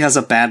clearly has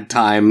a bad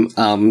time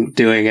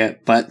doing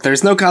it, but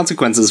there's no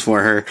consequences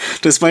for her,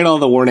 despite all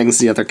the warnings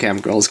the other cam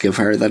girls give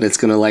her that it's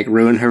gonna, like,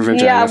 ruin her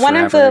vagina. Yeah, one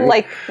forever.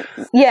 of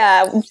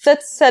the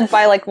that's said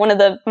by, like, one of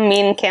the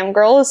mean cam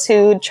girls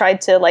who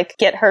tried to, like,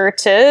 get her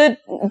to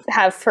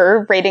have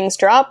her ratings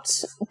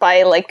dropped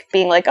by, like,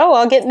 being like, oh,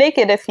 I'll get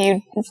naked if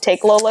you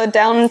take Lola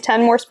down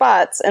 10 more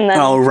spots. And then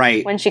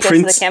when she goes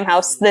to the cam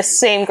house, this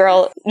same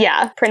girl,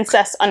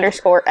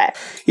 Princess_X.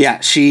 Yeah,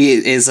 she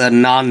is a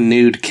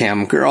non-nude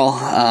cam girl,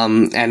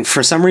 and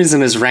for some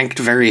reason is ranked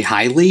very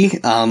highly,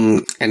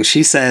 and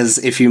she says,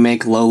 if you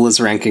make Lola's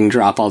ranking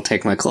drop, I'll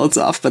take my clothes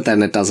off, but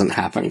then it doesn't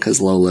happen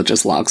because Lola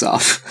just logs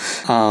off.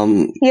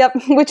 Yep,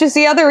 which is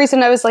the other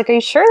reason I was like, are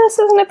you sure this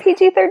isn't a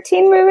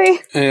PG-13 movie?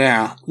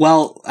 Yeah,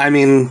 well, I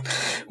mean,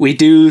 we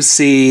do do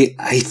see,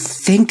 I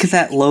think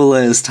that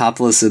Lola is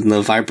topless in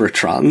the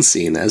Vibratron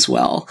scene as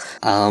well.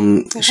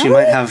 She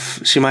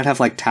might have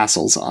like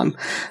tassels on.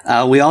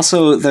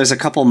 There's a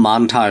couple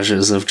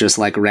montages of just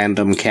like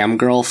random cam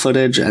girl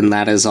footage, and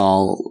that is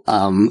all,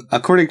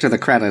 according to the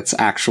credits,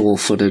 actual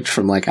footage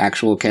from like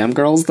actual cam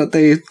girls that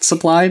they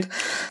supplied.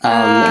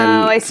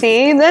 I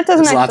see. That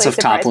doesn't there's lots of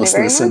surprise me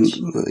very toplessness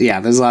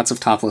much. there's lots of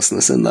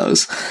toplessness in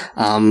those.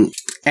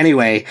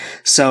 Anyway,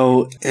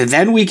 so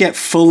then we get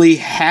fully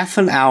half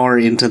an hour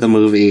into the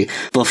movie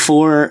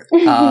before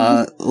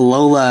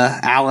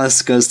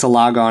Alice goes to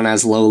log on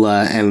as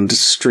Lola and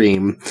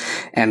stream,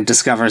 and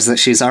discovers that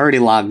she's already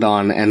logged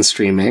on and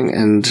streaming,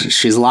 and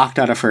she's locked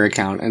out of her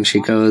account, and she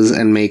goes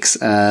and makes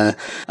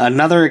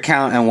another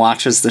account and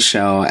watches the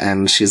show,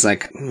 and she's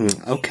like,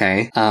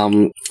 okay.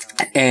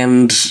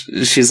 And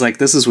she's like,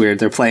 this is weird.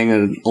 They're playing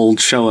an old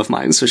show of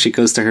mine. So she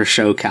goes to her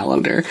show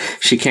calendar.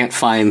 She can't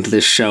find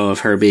this show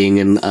of her being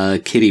in a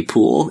kiddie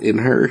pool in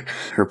her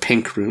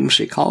pink room,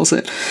 she calls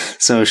it.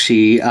 So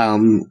she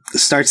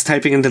starts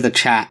typing into the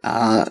chat.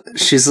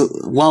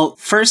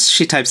 First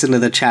she types into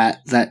the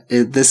chat that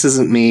this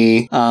isn't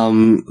me.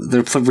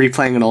 They're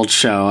replaying an old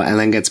show, and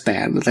then gets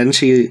banned. Then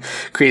she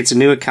creates a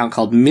new account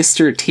called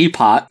Mr.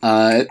 Teapot.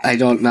 I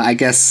don't know. I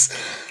guess...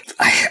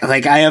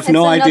 I have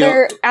no idea. It's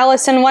another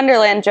Alice in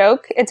Wonderland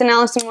joke. It's an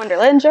Alice in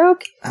Wonderland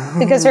joke.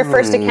 Because her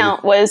first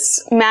account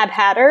was Mad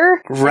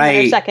Hatter. Right.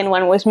 And her second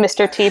one was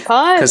Mr.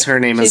 Teapot. Because her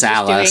name is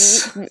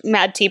Alice. Doing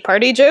Mad Tea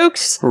Party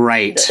jokes.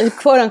 Right.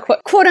 Quote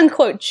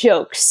unquote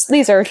jokes.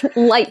 These are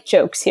light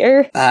jokes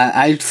here.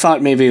 I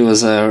thought maybe it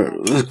was a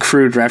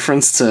crude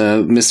reference to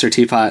Mr.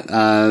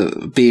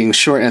 Teapot being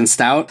short and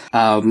stout.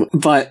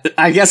 But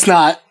I guess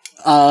not.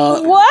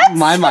 What?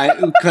 My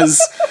mind,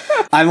 because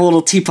I'm a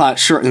little teapot,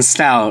 short and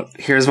stout.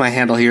 Here's my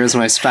handle, here's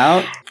my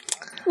spout.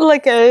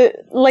 Like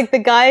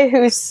the guy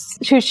who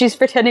she's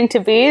pretending to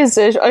be is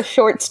a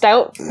short,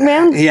 stout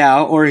man?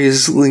 Yeah, or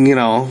he's,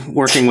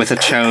 working with a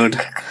chode.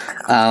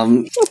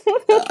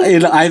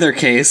 In either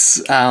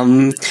case.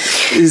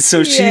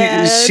 So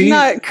she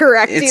not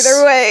correct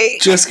either way.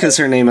 Just because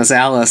her name is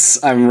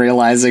Alice, I'm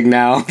realizing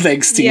now,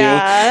 thanks to you.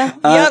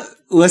 Yep.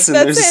 Listen,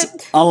 there's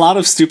a lot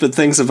of stupid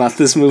things about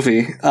this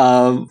movie.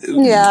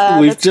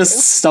 We've just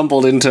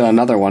stumbled into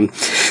another one.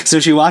 So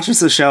she watches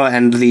the show,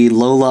 and the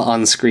Lola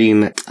on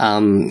screen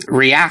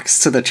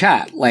reacts to the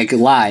chat, like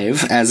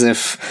live, as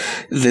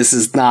if this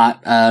is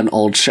not an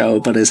old show,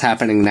 but is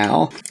happening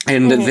now.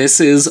 And this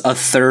is a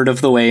third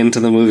of the way into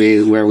the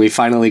movie where we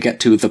finally get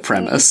to the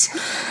premise.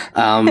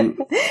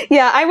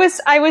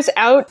 I was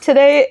out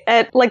today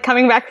at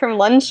coming back from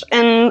lunch,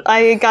 and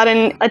I got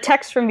a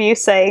text from you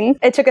saying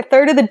it took a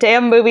third of the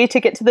damn movie to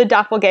get to the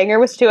doppelganger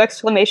with 2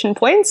 exclamation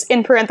points,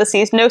 in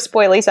parentheses, no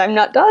spoilies, I'm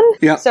not done.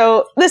 Yeah.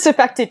 So this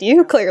affected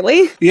you,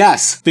 clearly.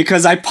 Yes,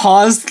 because I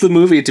paused the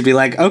movie to be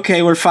like,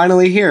 okay, we're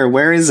finally here.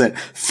 Where is it?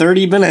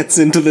 30 minutes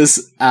into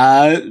this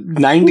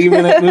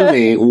 90-minute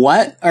movie.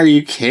 What? Are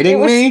you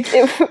kidding me?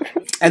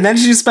 And then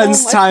she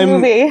spends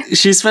time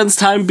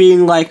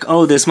being like,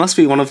 oh, this must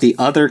be one of the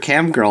other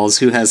cam girls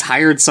who has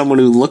hired someone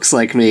who looks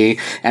like me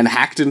and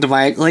hacked into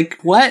my,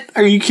 what?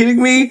 Are you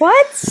kidding me?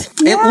 What?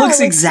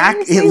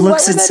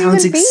 It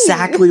sounds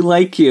exactly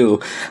like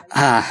you.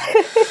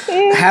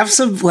 Have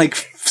some,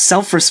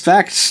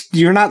 self-respect.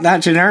 You're not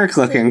that generic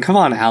looking. Come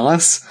on,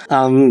 Alice.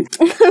 Oh,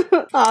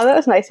 that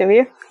was nice of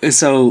you.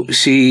 So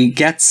she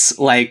gets,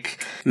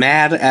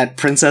 mad at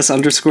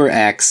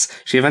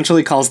Princess_X. She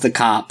eventually calls the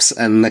cops,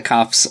 and the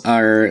cops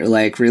are,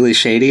 really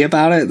shady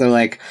about it. They're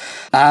like,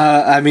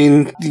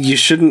 you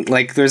shouldn't,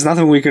 there's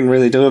nothing we can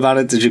really do about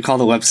it. Did you call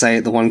the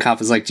website? The one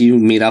cop is like, do you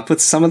meet up with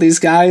some of these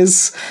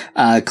guys?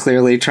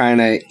 Clearly trying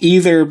to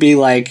either be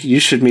like, you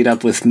should meet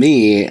up with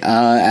me,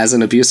 as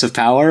an abuse of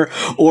power,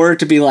 or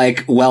to be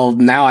like, well,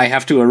 now I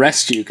have to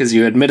arrest you because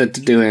you admitted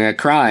to doing a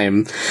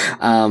crime.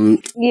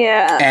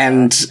 Yeah.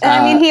 And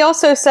he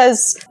also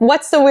says,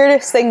 what's the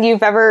weirdest thing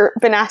you've ever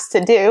been asked to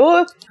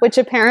do? Which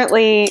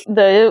apparently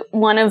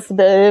one of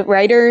the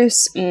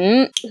writers,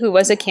 who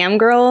was a cam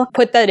girl,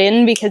 put that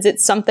in because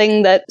it's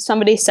something that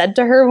somebody said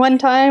to her one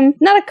time.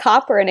 Not a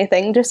cop or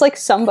anything, just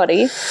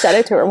somebody said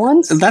it to her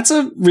once. That's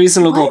a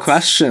reasonable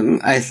question,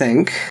 I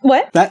think.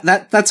 What?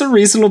 That's a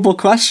reasonable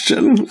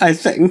question, I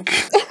think.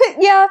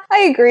 Yeah, I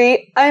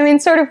agree.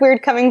 Sort of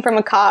weird coming from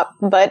a cop,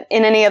 but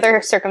in any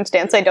other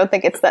circumstance, I don't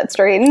think it's that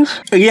strange.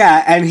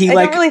 Yeah, and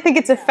I don't really think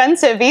it's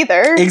offensive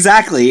either.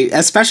 Exactly,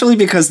 especially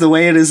because the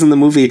way it is in the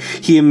movie,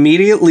 he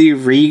immediately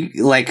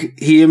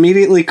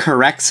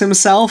corrects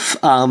himself,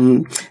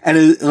 and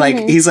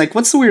he's like,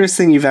 "What's the weirdest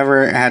thing you've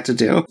ever had to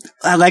do?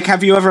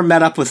 Have you ever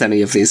met up with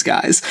any of these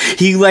guys?"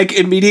 He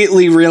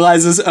immediately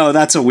realizes, "Oh,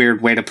 that's a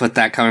weird way to put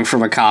that coming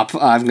from a cop.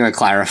 I'm going to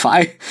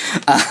clarify,"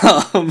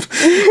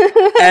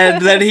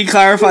 and then he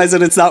clarifies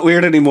that it's not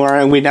weird anymore,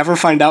 and we never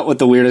find out what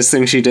the weirdest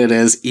thing she did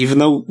is, even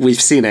though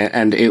we've seen it,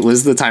 and it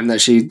was the time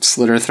that she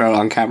slit her throat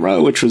on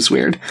camera, which was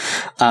weird.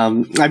 I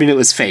mean, it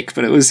was fake,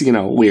 but it was,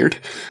 weird.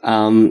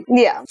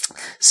 Yeah.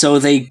 So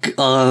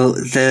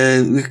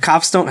the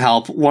cops don't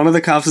help. One of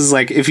the cops is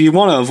like, if you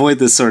want to avoid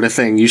this sort of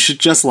thing, you should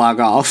just log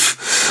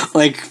off.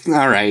 Like,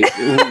 all right.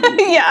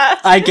 Yeah.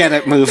 I get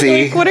it,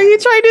 movie. Like, what are you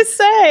trying to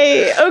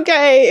say?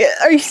 Okay.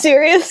 Are you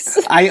serious?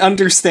 I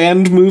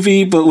understand,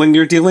 movie, but when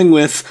you're dealing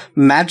with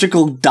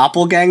magical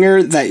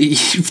doppelganger that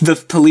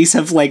the police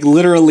have, like,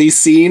 literally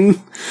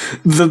seen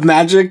the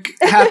magic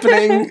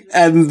happening,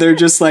 and they're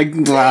just like,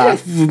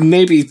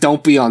 maybe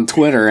don't be on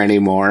Twitter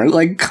anymore.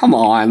 Like, come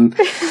on.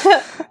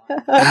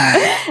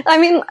 I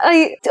mean,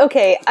 I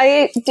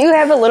do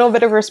have a little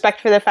bit of respect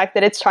for the fact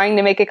that it's trying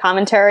to make a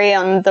commentary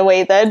on the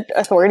way that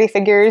authority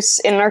figures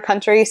in our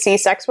country see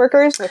sex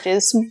workers, which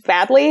is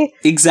badly.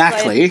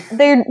 Exactly.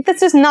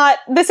 This is not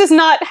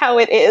how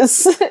it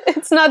is.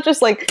 It's not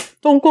just like,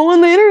 don't go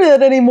on the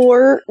internet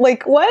anymore.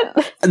 Like,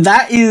 what?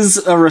 That is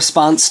a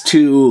response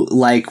to,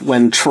 like,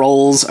 when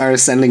trolls are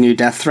sending you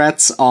death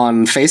threats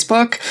on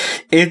Facebook.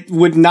 It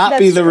would not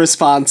be the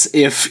response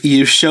if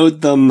you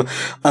showed them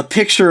a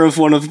picture of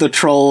one of the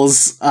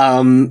trolls,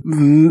 that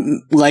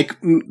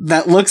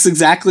looks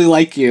exactly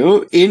like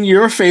you in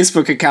your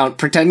Facebook account,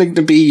 pretending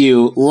to be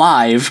you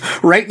live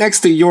right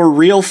next to your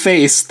real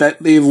face that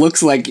it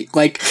looks like,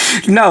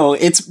 no,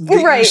 it's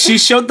right. She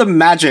showed them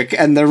magic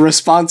and the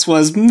response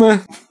was, meh,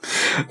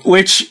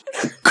 which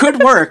could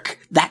work.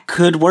 That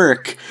could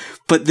work.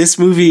 But this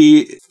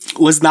movie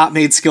was not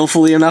made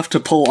skillfully enough to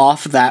pull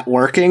off that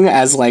working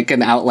as, like,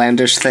 an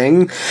outlandish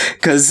thing.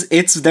 Because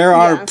there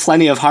are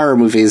plenty of horror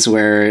movies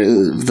where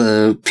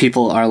the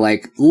people are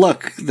like,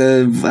 look,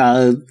 the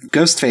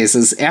Ghostface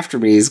is after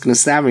me, he's gonna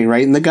stab me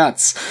right in the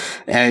guts.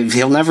 And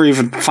he'll never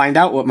even find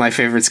out what my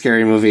favorite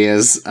scary movie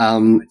is.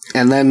 And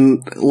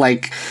then,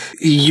 like,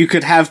 you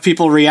could have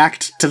people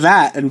react to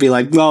that and be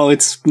like, no,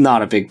 it's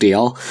not a big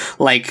deal.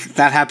 Like,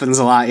 that happens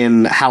a lot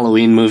in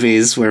Halloween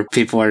movies where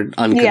people are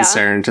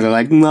unconcerned. They're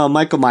like, no,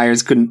 Michael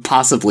Myers couldn't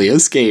possibly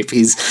escape.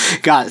 He's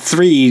got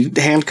 3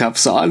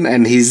 handcuffs on,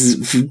 and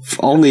he's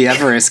only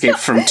ever escaped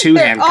from 2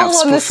 handcuffs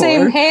all on before. The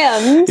same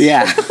hand.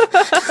 Yeah.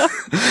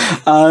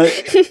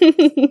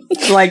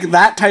 Like,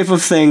 that type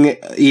of thing,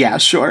 yeah,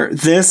 sure.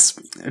 This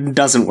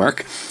doesn't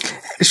work.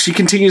 She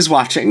continues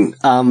watching.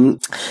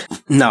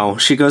 No,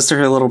 she goes to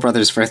her little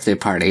brother's birthday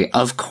party.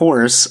 Of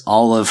course,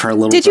 all of her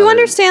little Did you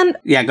understand?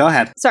 Yeah, go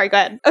ahead. Sorry, go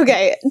ahead.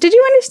 Okay. Did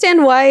you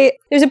understand why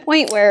there's a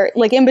point where,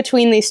 like, in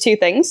between these two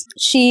things,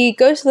 she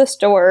goes to the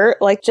store,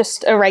 like,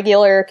 just a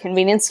regular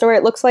convenience store,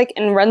 it looks like,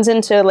 and runs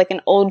into, like,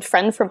 an old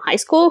friend from high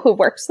school who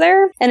works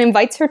there and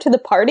invites her to the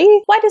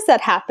party? Why does that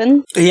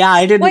happen? Yeah,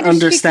 I didn't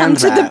understand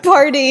that. Why does she come to the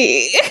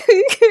party?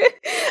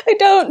 I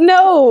don't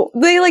know.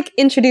 They, like,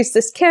 introduce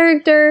this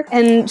character,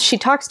 and she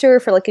talks to her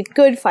for, like, a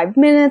good 5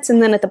 minutes,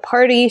 and then at the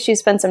party, she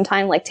spends some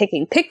time, like,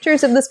 taking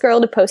pictures of this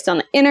girl to post on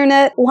the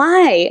internet.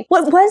 Why?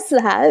 What was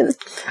that?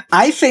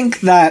 I think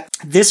that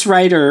this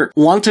writer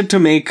wanted to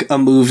make 2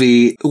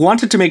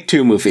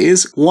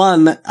 movies.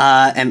 One,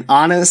 an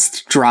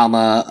honest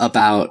drama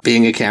about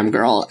being a cam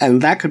girl,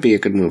 and that could be a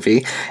good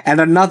movie. And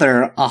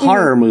another, a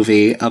horror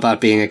movie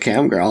about being a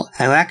cam girl,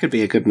 and that could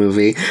be a good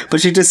movie.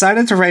 But she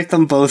decided to write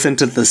them both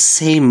into the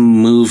same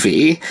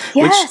movie,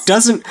 yes, which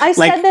doesn't... I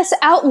said this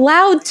out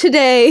loud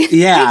today.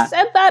 Yeah. I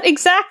said that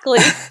exactly.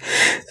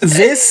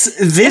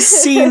 This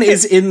scene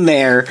is in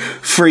there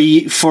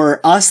for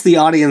us, the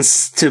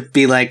audience, to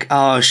be like,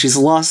 oh, she's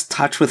lost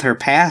touch with her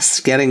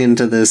past, getting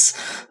into this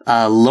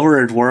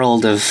lurid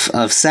world of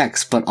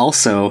sex, but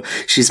also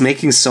she's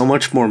making so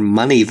much more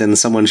money than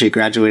someone she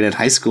graduated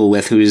high school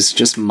with who's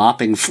just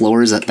mopping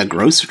floors at the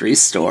grocery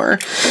store,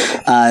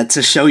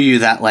 to show you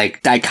that,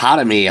 like,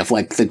 dichotomy of,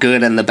 like, the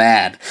good and the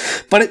bad.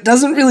 But it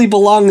doesn't really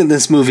belong in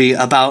this movie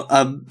about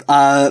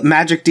a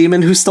magic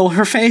demon who stole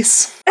her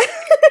face.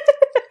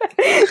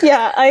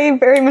 Yeah, I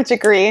very much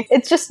agree.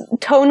 It just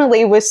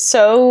tonally was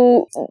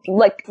so,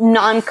 like,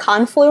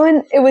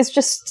 non-confluent. It was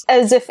just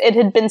as if it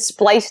had been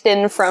spliced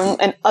in from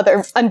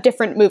a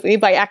different movie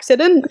by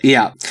accident.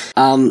 Yeah.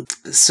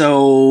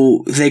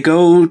 So they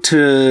go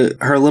to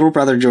her little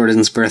brother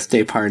Jordan's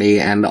birthday party,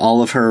 and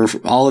all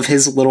of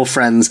his little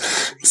friends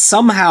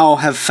somehow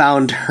have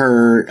found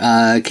her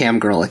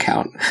Camgirl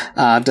account,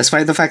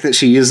 despite the fact that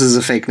she uses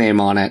a fake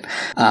name on it.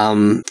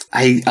 And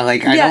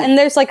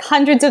there's like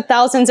hundreds of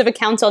thousands of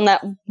accounts on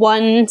that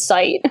one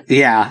site.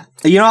 Yeah.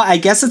 You know, I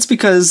guess it's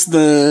because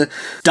the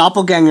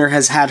Doppelganger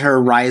has had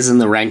her rise in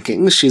the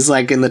rankings. She's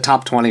like in the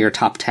top 20 or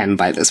top 10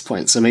 by this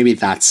point. So maybe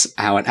that's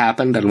how it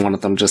happened, and one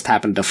of them just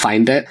happened to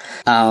find it.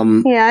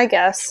 Yeah, I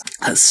guess.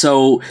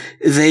 So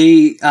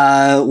they,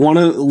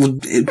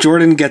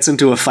 Jordan gets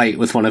into a fight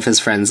with one of his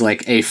friends,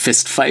 like a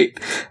fist fight,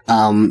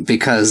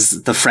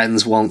 because the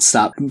friends won't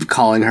stop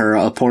calling her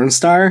a porn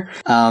star.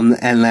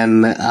 And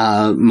then,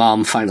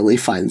 Mom finally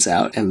finds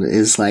out and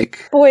is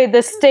like, boy,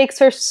 the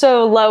stakes are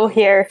so low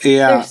here.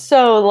 Yeah. They're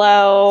so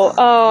low.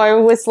 Oh, I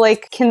was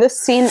like, can this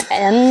scene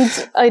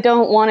end? I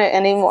don't want it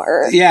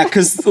anymore. Yeah,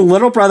 because the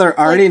little brother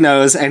already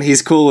knows and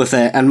he's cool with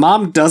it, and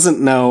mom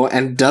doesn't know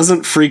and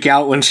doesn't freak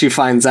out when she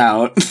finds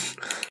out.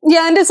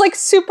 Yeah, and is like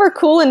super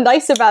cool and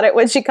nice about it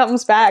when she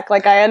comes back.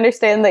 Like, I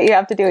understand that you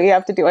have to do what you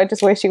have to do. I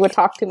just wish you would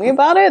talk to me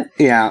about it.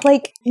 Yeah.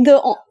 Like,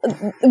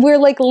 we're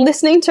like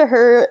listening to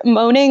her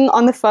moaning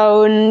on the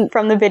phone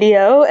from the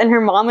video, and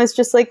her mom is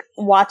just like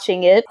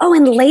watching it. Oh,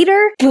 and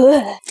later,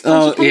 when she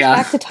comes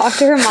back to talk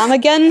to her mom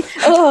again.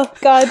 Oh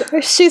God,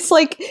 she's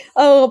like,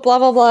 oh, blah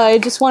blah blah. I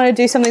just want to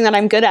do something that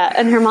I'm good at,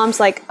 and her mom's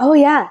like, oh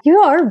yeah, you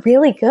are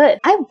really good.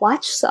 I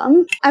watched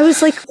some. I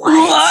was like,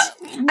 what?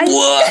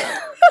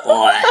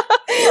 What?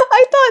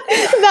 I thought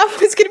that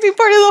was going to be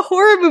part of the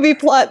horror movie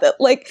plot, that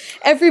like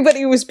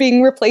everybody was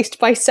being replaced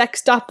by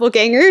sex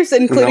doppelgangers,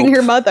 including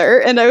her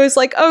mother. And I was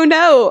like, oh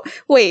no,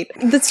 wait,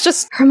 that's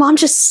just, her mom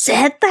just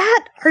said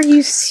that? Are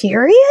you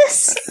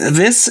serious?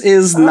 This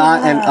is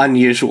not an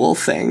unusual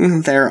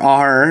thing. There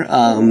are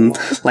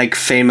like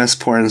famous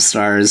porn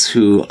stars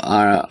who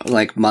are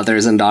like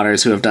mothers and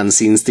daughters who have done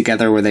scenes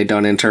together where they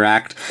don't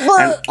interact.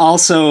 And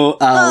also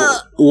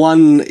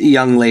one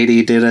young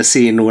lady did a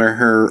scene where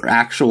her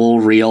actual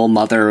real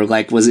mother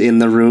like was in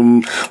the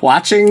room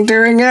watching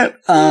during it,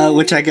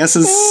 which I guess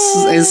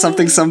is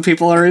something some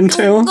people are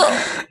into.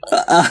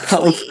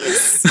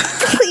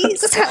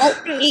 Please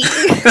help me.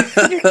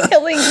 You're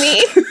killing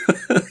me.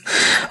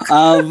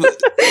 I'm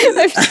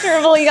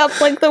shriveling up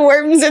like the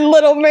worms in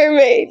Little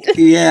Mermaid.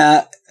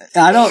 Yeah,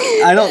 I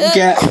don't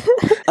get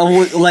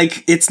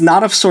like, it's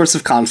not a source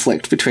of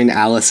conflict between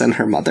Alice and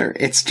her mother.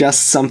 It's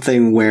just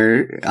something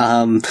where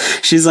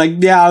she's like,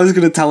 yeah, I was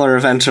gonna tell her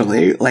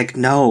eventually. Like,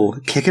 no,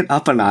 kick it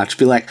up a notch.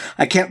 Be like,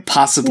 I can't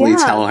possibly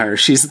tell her.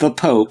 She's the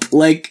Pope.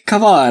 Like,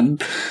 come on.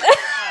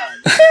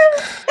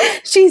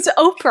 She's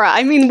Oprah.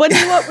 I mean, what do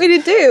you want me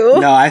to do?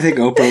 No, I think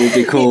Oprah would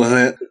be cool with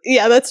it.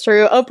 Yeah, that's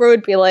true. Oprah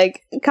would be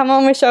like, come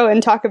on my show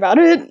and talk about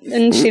it.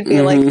 And she'd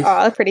be like, oh,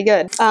 that's pretty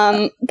good.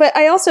 But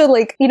I also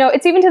like, you know,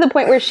 it's even to the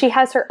point where she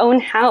has her own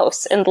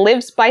house and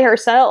lives by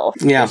herself.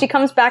 Yeah. And she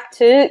comes back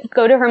to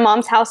go to her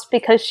mom's house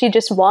because she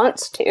just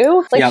wants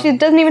to. Like, she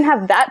doesn't even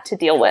have that to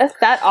deal with,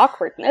 that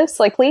awkwardness.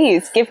 Like,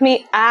 please, give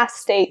me a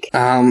steak.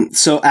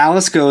 So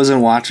Alice goes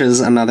and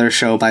watches another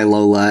show by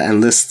Lola,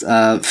 and this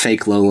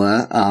fake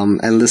Lola,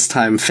 and this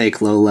time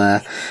fake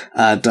Lola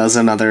does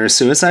another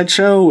suicide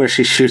show where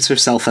she shoots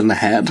herself in the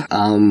head,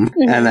 and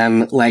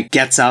then like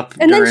gets up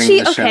and during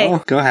the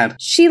show. Go ahead.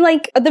 She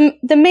like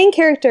the main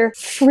character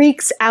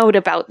freaks out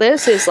about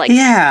this, is like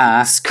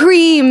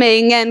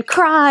screaming and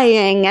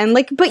crying and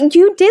like, but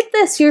you did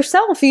this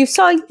yourself. You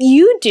saw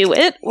you do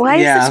it. Why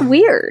is this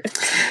weird?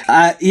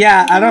 I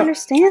don't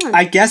understand.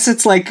 I guess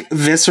it's like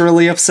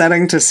viscerally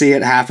upsetting to see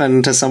it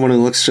happen to someone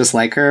who looks just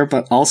like her,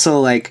 but also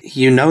like,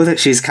 you know that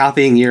she's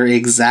copying your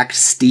exact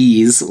steez.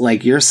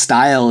 Like, your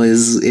style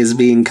is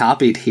being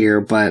copied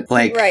here, but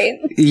like,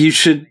 you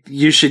should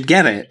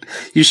get it.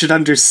 You should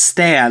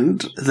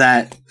understand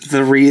that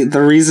the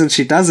reason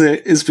she does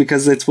it is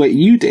because it's what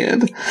you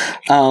did.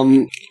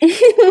 Like,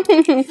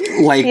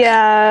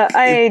 yeah,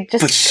 I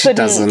just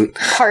couldn't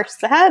parse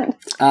that.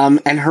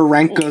 And her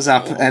rank goes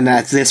up, and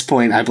at this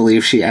point, I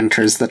believe she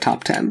enters the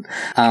top 10.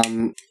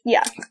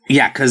 Yeah,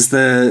 because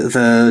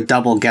the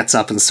double gets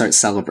up and starts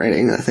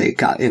celebrating that they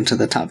got into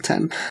the top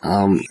 10.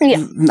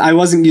 I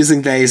wasn't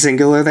using they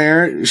singular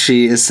there.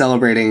 She is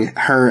celebrating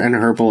her and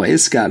her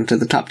boys got into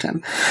the top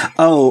 10.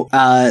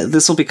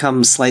 This will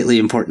become slightly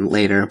important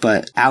later,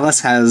 but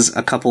Alice has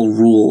a couple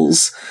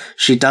rules.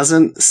 She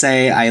doesn't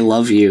say I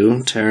love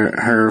you to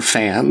her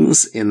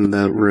fans in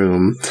the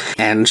room,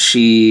 and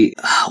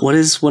what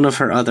is one of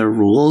her other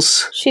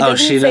rules? She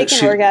doesn't fake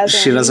an orgasm.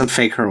 She doesn't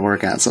fake her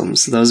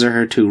orgasms. Those are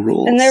her two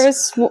rules. And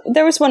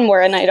there was one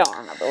more, and I don't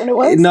remember what it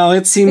was. No,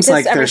 it seems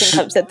like everything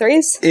comes at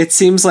threes. It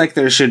seems like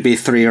there should be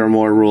 3 or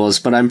more rules,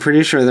 but I'm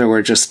pretty sure there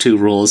were just 2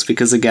 rules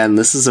because, again,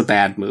 this is a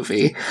bad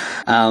movie.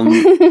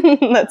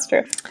 That's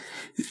true.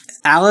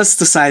 Alice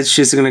decides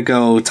she's going to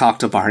go talk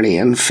to Barney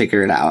and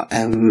figure it out.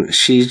 And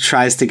she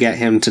tries to get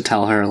him to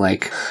tell her,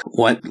 like,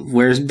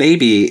 where's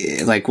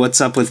Baby? Like, what's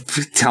up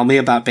with, tell me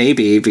about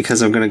Baby,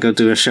 because I'm going to go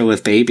do a show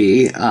with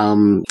Baby.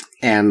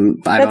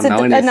 And I don't know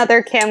anything. That's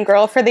another cam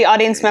girl for the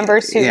audience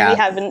members who we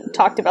haven't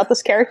talked about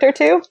this character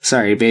to.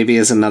 Sorry, Baby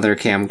is another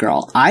cam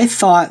girl. I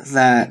thought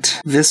that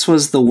this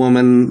was the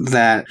woman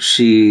that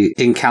she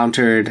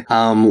encountered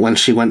when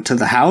she went to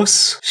the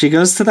house. She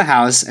goes to the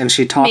house and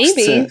she talks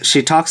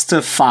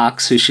to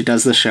Fox, who she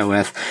does the show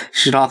with.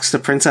 She talks to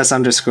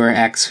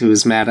Princess_X,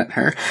 who's mad at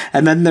her.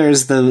 And then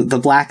there's the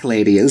black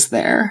lady is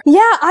there. Yeah,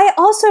 I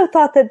also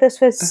thought that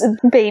this was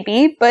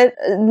Baby, but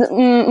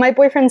my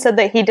boyfriend said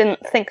that he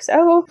didn't think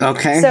so.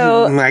 Okay,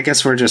 so I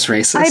guess we're just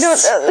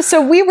racist.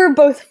 So we were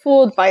both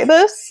fooled by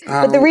this.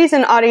 But the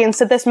reason, audience,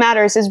 that this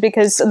matters is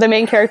because the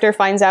main character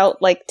finds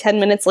out like 10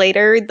 minutes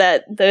later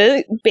that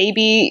the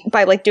baby,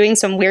 by like doing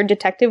some weird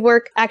detective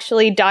work,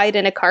 actually died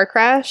in a car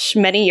crash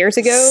many years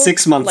ago.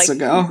 6 months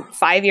ago.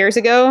 5 years years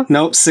ago?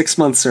 Nope, 6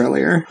 months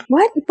earlier.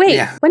 What? Wait,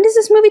 Yeah. when does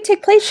this movie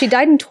take place? She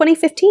died in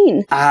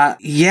 2015.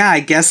 Yeah, I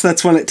guess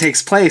that's when it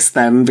takes place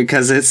then,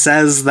 because it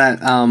says that,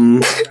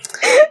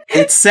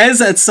 it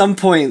says at some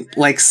point,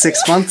 like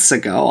 6 months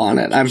ago on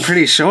it. I'm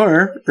pretty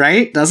sure,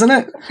 right? Doesn't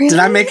it? Really? Did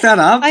I make that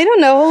up? I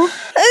don't know.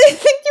 I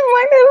think you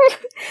might have.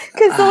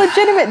 Because the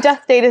legitimate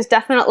death date is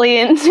definitely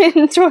in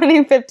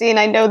 2015.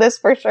 I know this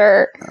for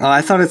sure. Oh,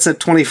 I thought it said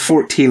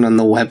 2014 on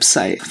the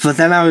website. But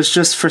then I was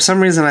just, for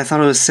some reason, I thought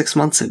it was 6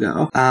 months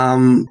ago.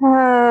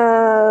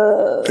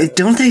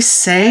 Don't they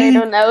say? I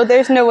don't know.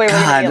 There's no way we're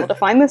going to be able to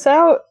find this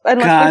out.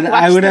 God,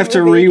 I would have to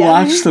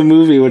rewatch the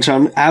movie, which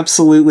I'm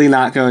absolutely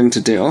not going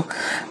to do.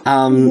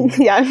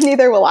 Yeah,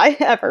 neither will I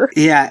ever.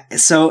 Yeah,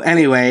 so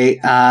anyway,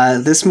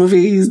 this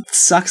movie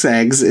sucks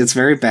eggs. It's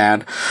very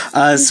bad.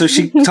 So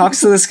she talks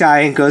to this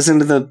guy and goes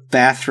into the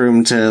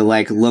bathroom to,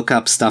 like, look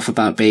up stuff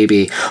about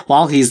Baby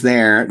while he's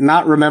there,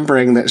 not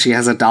remembering that she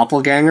has a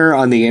doppelganger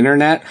on the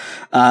internet,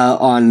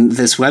 on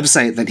this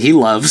website that he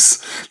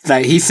loves,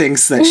 that he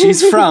thinks that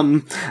she's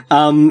from.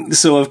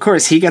 So of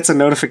course he gets a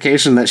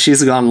notification that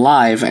she's gone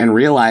live and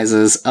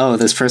realizes, oh,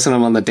 this person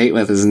I'm on the date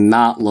with is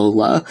not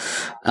Lola.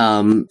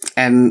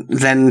 And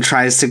then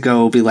tries to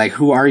go be like,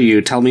 who are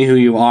you? Tell me who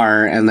you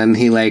are. And then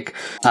he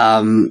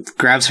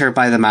grabs her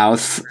by the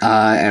mouth,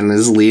 and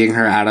is leading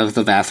her out of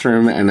the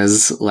bathroom and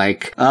is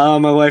like, oh,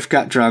 my wife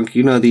got drunk.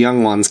 You know, the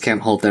young ones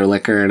can't hold their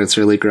liquor and it's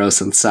really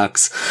gross and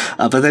sucks.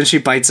 But then she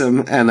bites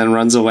him and then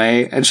runs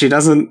away, and she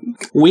doesn't,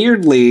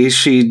 weirdly,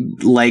 she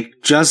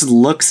just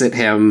looks at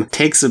him,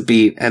 takes a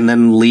beat, and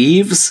then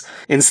leaves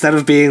instead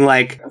of being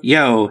like,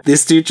 yo,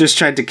 this dude just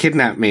tried to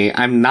kidnap me.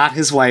 I'm not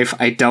his wife.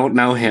 I don't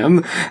know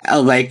him.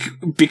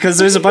 Because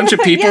there's a bunch of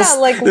people,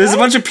 there's a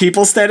bunch of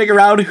people standing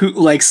around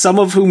who, some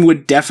of whom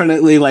would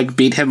definitely,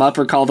 beat him up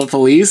or call the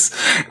police.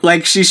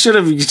 She should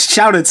have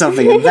shouted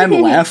something and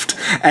then left.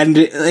 And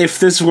if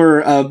this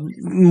were a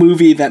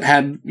movie that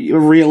had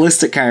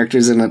realistic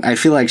characters in it, I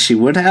feel like she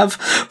would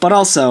have. But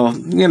also,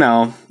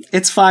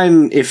 it's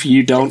fine if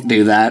you don't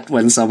do that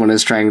when someone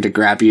is trying to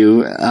grab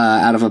you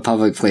out of a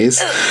public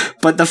place.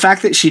 But the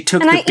fact that she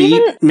took the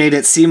beat made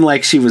it seem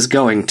like she was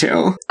going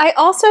to. I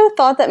also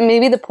thought that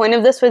maybe the point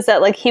of this was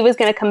that, he was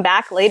going to come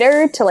back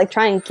later to,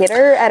 try and get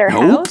her at her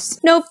house.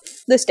 Nope.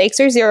 The stakes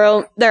are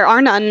zero. There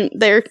are none.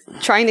 They're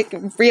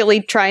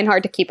really trying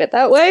hard to keep it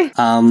that way.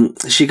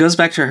 She goes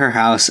back to her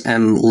house,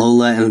 and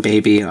Lola and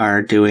Baby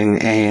are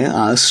doing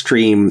a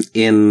stream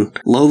in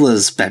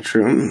Lola's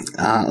bedroom,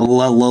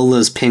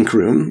 Lola's pink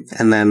room.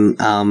 And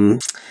then,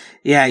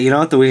 yeah, you know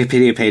what? The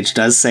Wikipedia page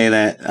does say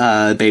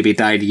that Baby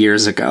died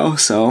years ago,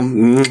 so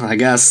I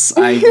guess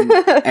I'm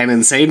an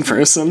insane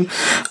person.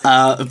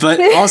 But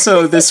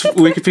also, this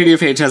Wikipedia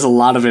page has a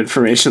lot of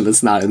information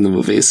that's not in the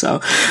movie,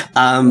 so...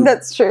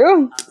 that's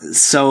true.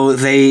 So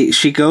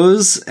she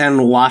goes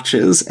and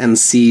watches and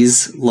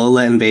sees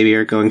Lola and Baby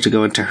are going to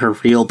go into her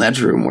real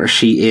bedroom where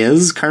she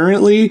is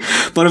currently,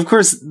 but of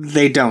course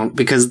they don't,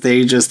 because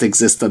they just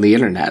exist on the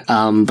internet.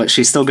 But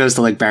she still goes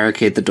to,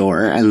 barricade the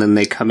door, and then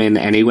they come in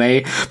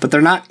anyway, but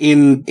they're not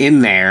in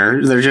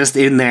there. They're just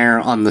in there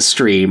on the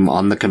stream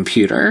on the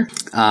computer.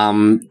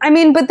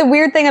 But the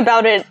weird thing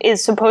about it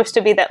is supposed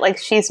to be that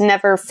she's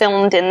never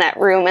filmed in that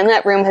room, and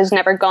that room has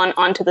never gone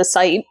onto the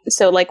site.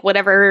 So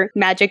whatever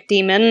magic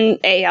demon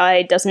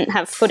AI doesn't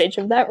have footage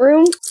of that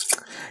room.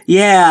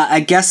 Yeah, I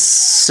guess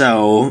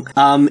so.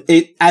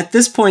 At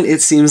this point,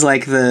 it seems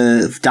like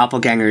the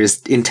doppelganger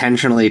is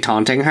intentionally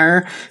taunting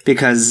her,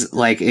 because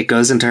it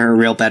goes into her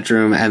real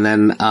bedroom and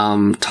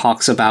then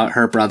talks about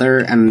her brother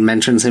and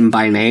mentions him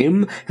by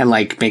name and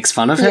makes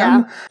fun of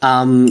him.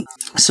 Yeah.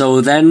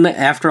 So then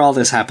after all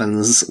this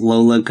happens,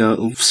 Lola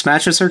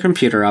smashes her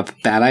computer up.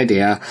 Bad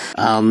idea.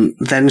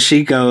 Then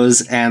she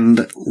goes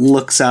and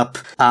looks up,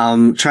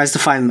 tries to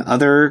find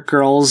other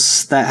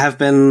girls that have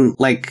been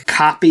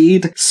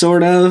copied,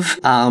 sort of.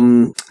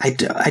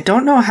 I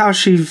don't know how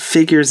she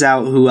figures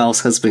out who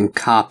else has been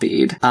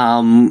copied.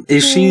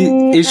 Is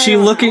she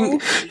looking?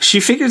 She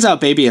figures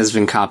out Baby has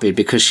been copied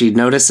because she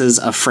notices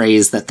a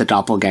phrase that the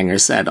doppelganger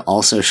said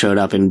also showed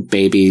up in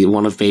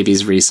one of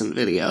Baby's recent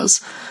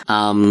videos.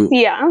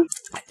 Yeah.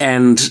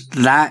 And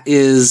that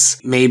is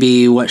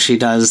maybe what she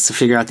does to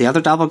figure out the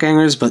other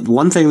doppelgangers, but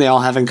one thing they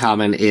all have in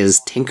common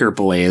is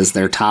Tinkerboy is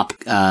their top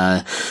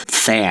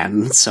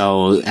fan.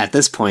 So at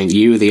this point,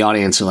 you, the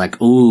audience, are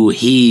like, ooh,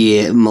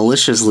 he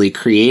maliciously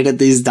created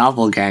these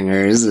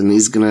doppelgangers, and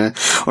he's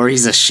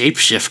a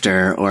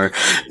shapeshifter, or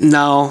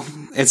no,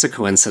 it's a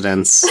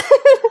coincidence.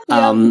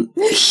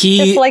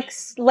 He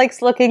just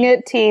likes looking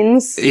at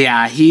teens.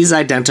 Yeah, he's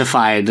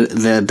identified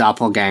the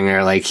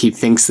doppelganger. He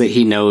thinks that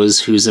he knows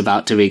who's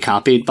about to be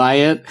copied by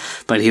it,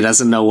 but he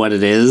doesn't know what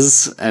it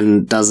is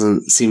and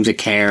doesn't seem to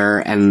care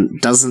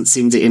and doesn't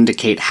seem to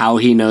indicate how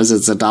he knows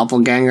it's a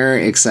doppelganger,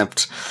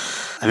 except,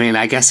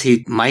 I guess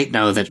he might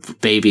know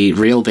that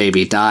real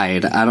baby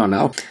died. I don't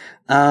know.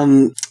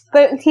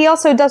 But he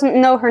also doesn't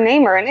know her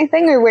name or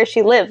anything or where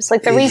she lives.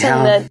 Like, the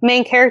reason the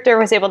main character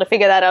was able to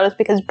figure that out is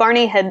because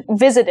Barney had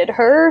visited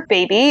her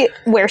baby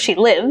where she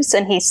lives,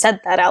 and he said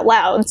that out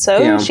loud,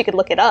 so she could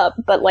look it up.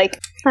 But, like,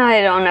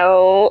 I don't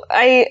know.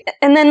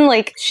 And then,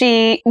 like,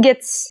 she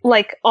gets,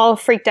 like, all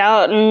freaked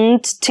out,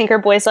 and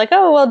Tinkerboy's like,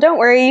 oh, well, don't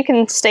worry, you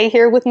can stay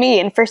here with me.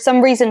 And for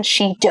some reason,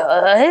 she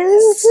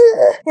does.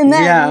 And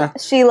then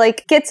she,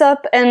 like, gets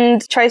up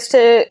and tries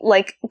to,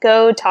 like,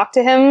 go talk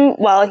to him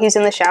while he's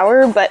in the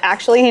shower, but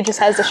actually he just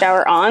has the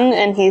shower on,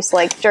 and he's,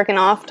 like, jerking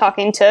off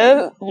talking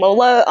to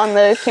Lola on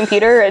the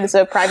computer as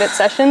a private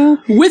session.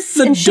 With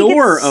the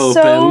door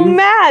open. So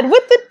mad.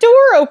 With the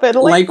door open.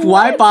 Like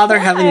why bother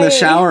having the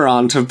shower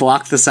on to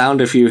block the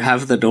sound if you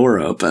have the door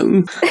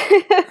open?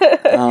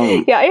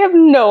 Yeah, I have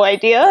no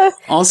idea.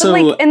 Also,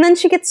 but, like, and then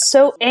she gets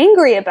so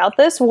angry about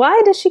this.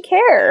 Why does she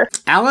care?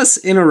 Alice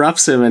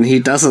interrupts him, and he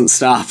doesn't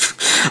stop.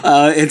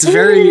 It's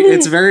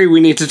very. We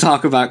need to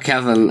talk about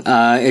Kevin.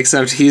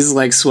 Except he's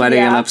like sweating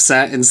and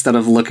upset instead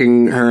of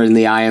looking her in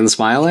the eye and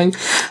smiling.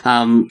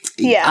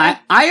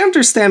 I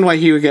understand why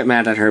he would get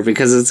mad at her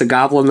because it's a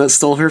goblin that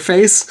stole her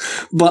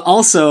face, but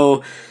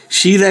also.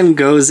 She then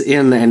goes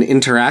in and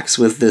interacts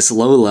with this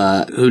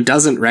Lola who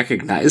doesn't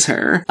recognize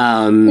her.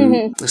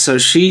 So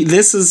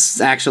this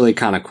is actually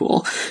kind of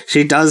cool.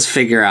 She does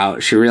figure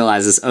out, she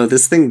realizes, oh,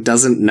 this thing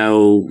doesn't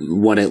know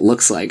what it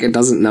looks like. It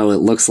doesn't know it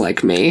looks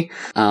like me.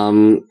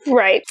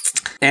 Right.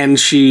 And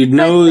she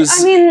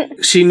knows,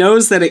 she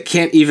knows that it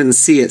can't even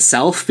see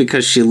itself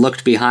because she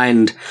looked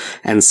behind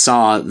and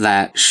saw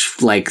that,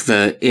 like,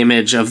 the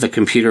image of the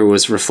computer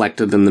was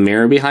reflected in the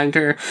mirror behind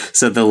her.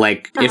 So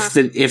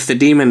if the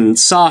demon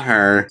saw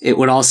her, it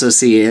would also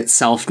see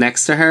itself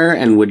next to her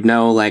and would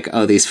know, like,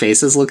 oh, these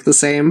faces look the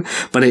same,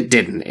 but it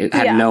didn't. It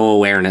had no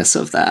awareness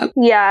of that.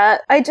 Yeah,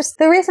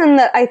 the reason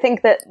that I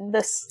think that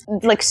this,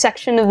 like,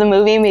 section of the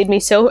movie made me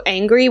so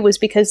angry was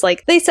because,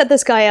 like, they set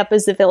this guy up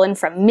as the villain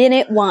from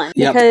minute one.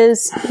 Yep.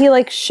 Because he,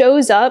 like,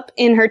 shows up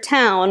in her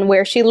town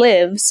where she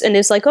lives and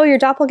is like, oh, your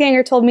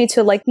doppelganger told me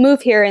to, like,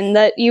 move here and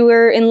that you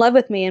were in love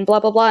with me and blah,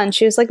 blah, blah. And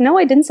she was like, no,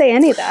 I didn't say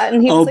any of that.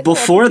 And he was like,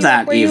 before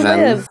that,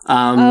 even.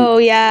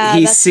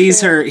 He sees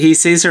her. He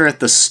sees her at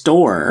the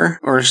store,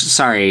 or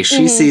sorry,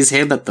 she sees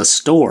him at the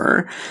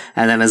store,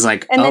 and then is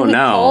like, and oh then he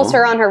no. calls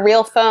her on her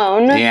real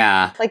phone.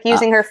 Yeah. Like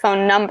using her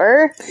phone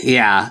number.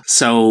 Yeah.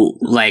 So,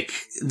 like,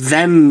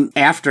 then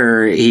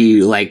after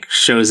he, like,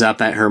 shows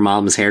up at her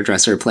mom's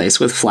hairdresser place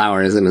with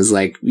flowers and is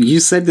like, you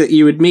said that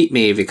you would meet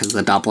me because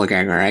the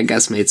doppelganger, I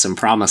guess, made some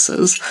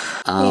promises.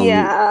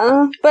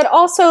 Yeah. But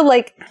also,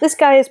 like, this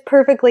guy is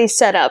perfectly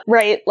set up,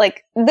 right?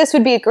 Like, this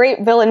would be a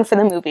great villain for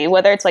the movie,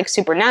 whether it's, like,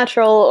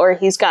 supernatural or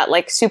he's got,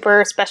 like,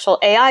 super special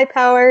AI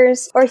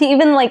powers, or he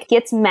even, like,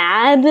 gets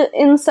mad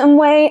in some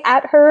way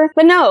at her.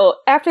 But no,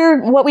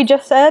 after what we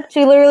just said,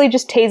 she literally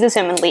just tases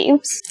him and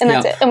leaves. And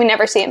that's it. And we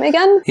never see him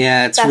again.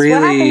 Yeah, it's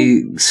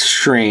really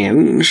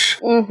strange.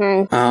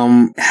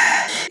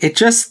 It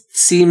just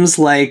seems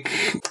like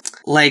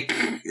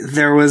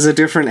there was a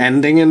different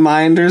ending in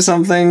mind or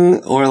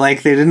something, or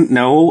like they didn't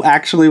know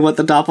actually what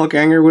the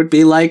doppelganger would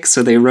be like,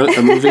 so they wrote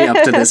the movie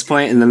up to this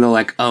point, and then they're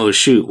like, oh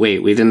shoot,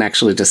 wait, we didn't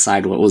actually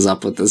decide what was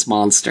up with this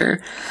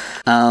monster.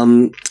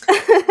 Then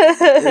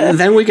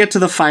we get to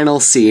the final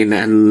scene,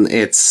 and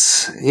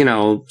it's, you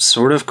know,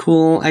 sort of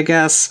cool, I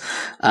guess.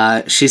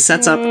 She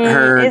sets up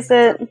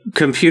her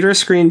computer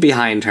screen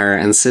behind her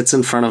and sits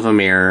in front of a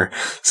mirror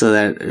so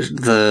that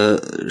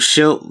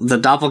the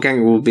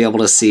doppelganger will be able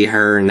to see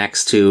her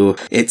next to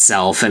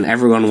itself, and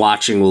everyone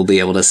watching will be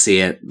able to see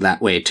it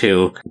that way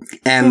too.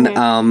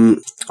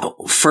 And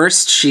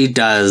first she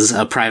does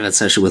a private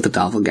session with the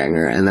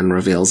doppelganger and then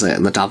reveals it,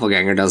 and the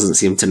doppelganger doesn't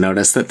seem to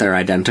notice that they're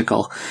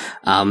identical.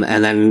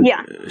 And then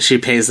she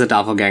pays the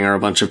doppelganger a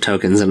bunch of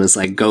tokens and is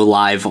like, go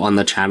live on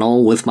the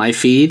channel with my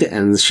feed,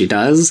 and she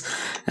does.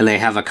 And they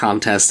have a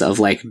contest of,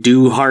 like,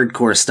 do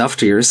hardcore stuff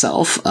to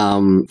yourself,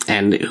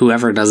 and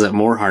whoever does it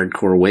more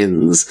hardcore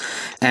wins.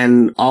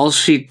 And all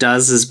she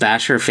does is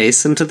bash her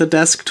face into the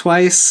desk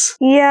twice.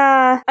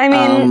 Yeah, I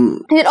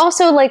mean, it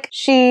also, like,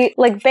 she,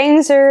 like,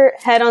 bangs her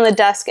head on the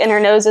desk and her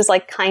nose is,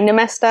 like, kind of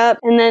messed up,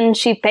 and then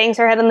she bangs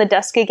her head on the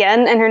desk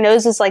again and her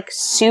nose is, like,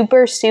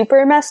 super,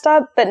 super messed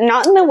up, but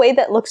not in a way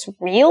that looks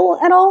real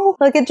at all.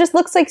 Like, it just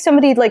looks like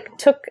somebody, like,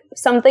 took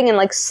something and,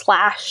 like,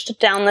 slashed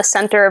down the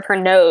center of her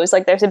nose.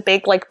 Like, there's a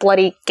big, like,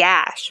 bloody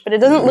gash, but it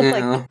doesn't look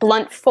like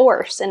blunt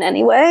force in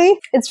any way.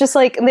 It's just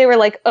like, they were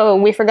like, oh,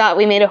 we forgot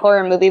we made a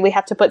horror movie, we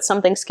have to put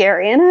something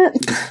scary in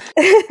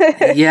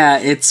it. Yeah,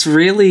 it's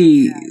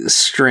really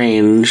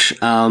strange.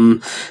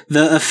 The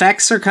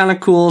effects are kind of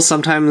cool.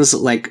 Sometimes,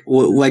 like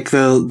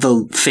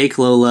the fake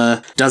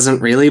Lola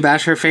doesn't really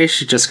bash her face.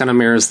 She just kind of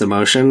mirrors the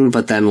motion,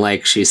 but then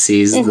like she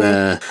sees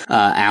the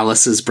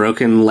Alice's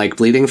broken like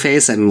bleeding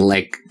face and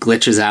like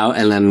glitches out,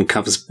 and then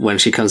when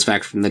she comes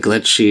back from the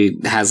glitch, she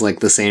has like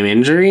the same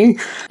injury.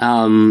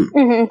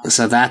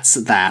 So that's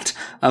that.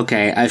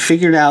 Okay, I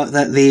figured out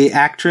that the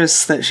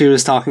actress that she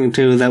was talking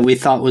to that we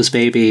thought was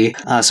Baby,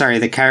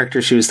 the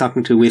character she was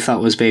talking to we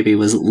thought was Baby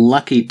was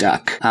Lucky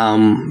Duck.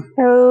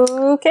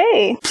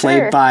 Okay.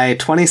 Played by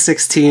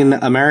 2016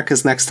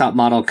 America's Next Top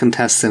Model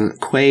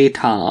contestant Quay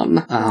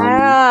Tan.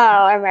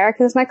 Wow,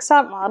 America's Next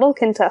Top Model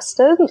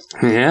contestant.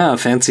 Yeah,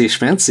 fancy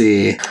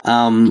schmancy.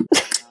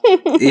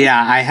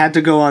 Yeah, I had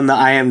to go on the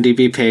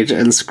IMDb page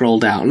and scroll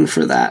down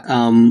for that.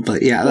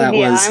 But yeah,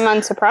 I'm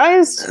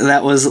unsurprised.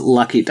 That was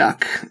Lucky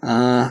Duck.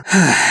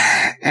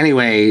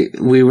 Anyway,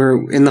 we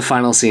were in the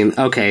final scene.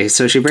 Okay,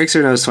 so she breaks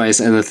her nose twice,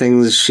 and the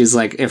thing is, she's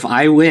like, if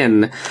I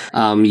win,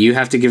 you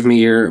have to give me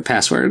your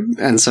password.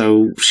 And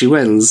so she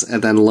wins,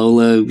 and then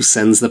Lola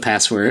sends the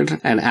password,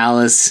 and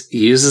Alice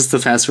uses the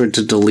password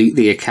to delete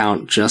the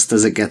account just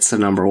as it gets to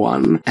number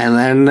 1. And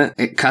then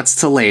it cuts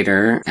to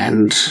later,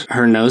 and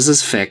her nose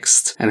is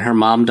fixed, and her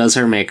mom does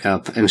her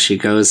makeup, and she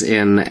goes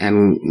in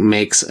and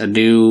makes a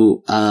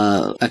new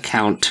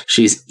account.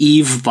 She's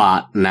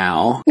EveBot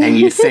now, and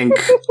you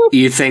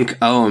think,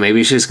 oh,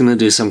 maybe she's gonna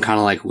do some kind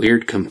of like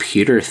weird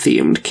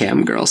computer-themed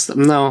cam girl stuff.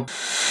 No,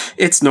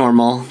 it's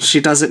normal. She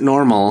does it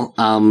normal,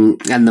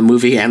 and the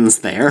movie ends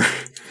there.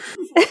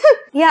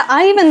 Yeah,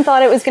 I even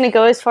thought it was going to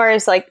go as far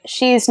as, like,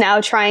 she's now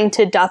trying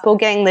to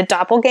doppelgang the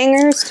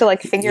doppelgangers to,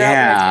 like, figure out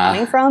where it's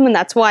coming from, and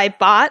that's why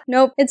bot.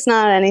 Nope, it's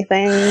not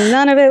anything.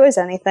 None of it was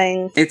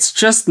anything. It's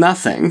just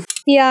nothing.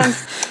 Yeah.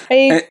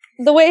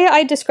 The way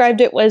I described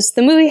it was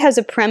the movie has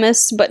a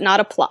premise, but not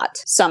a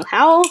plot.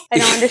 Somehow. I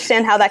don't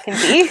understand how that can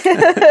be.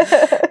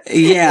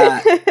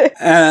 Yeah.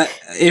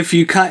 If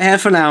you cut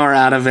half an hour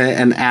out of it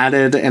and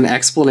added an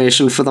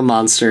explanation for the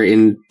monster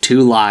in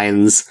 2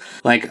 lines,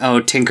 like,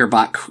 oh,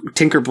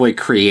 Tinkerboy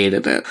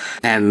created it,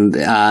 and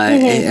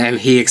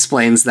he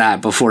explains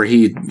that before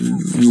he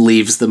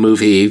leaves the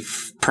movie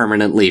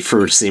permanently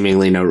for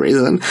seemingly no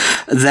reason,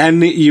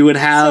 then you would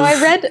have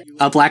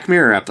a Black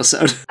Mirror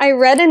episode. I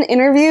read an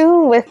interview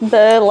with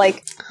the,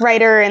 like,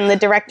 writer and the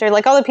director,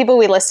 like all the people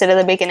we listed at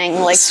the beginning.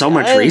 Like, so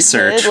much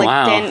research.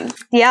 Wow.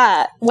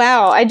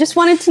 Wow. I just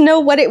wanted to know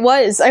what it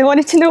was. I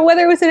wanted to know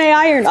whether it was an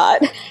AI or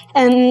not.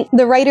 And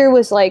the writer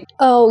was like,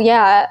 oh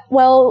yeah,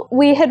 well,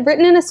 we had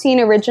written in a scene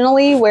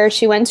originally where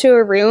she went to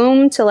a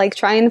room to like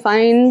try and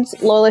find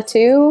Lola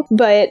 2,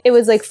 but it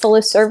was like full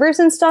of servers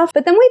and stuff.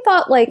 But then we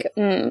thought like,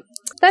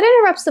 that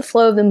interrupts the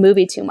flow of the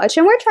movie too much,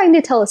 and we're trying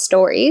to tell a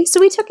story, so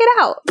we took it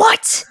out.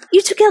 What?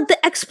 You took out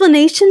the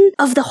explanation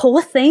of the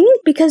whole thing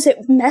because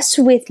it messed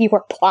with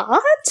your plot?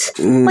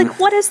 Like,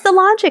 what is the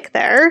logic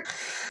there?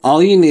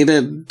 All you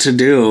needed to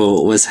do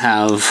was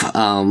have,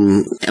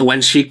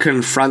 when she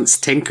confronts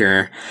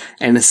Tinker,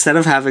 and instead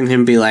of having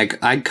him be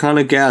like, I kind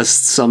of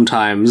guessed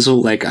sometimes,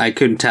 like, I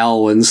could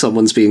tell when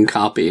someone's being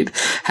copied,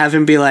 have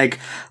him be like,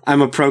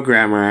 I'm a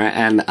programmer,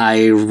 and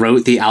I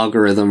wrote the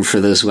algorithm for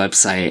this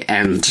website,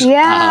 and...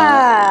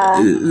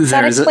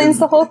 that explains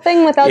the whole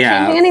thing without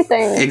changing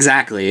anything.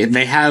 Exactly.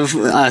 They have,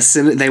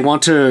 they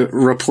want to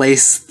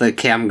replace the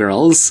cam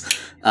girls,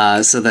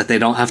 so that they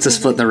don't have to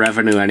split the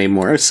revenue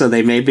anymore. So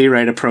they maybe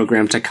write a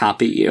program to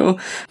copy you.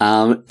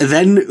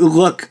 Then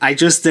look, I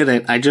just did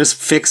it. I just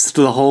fixed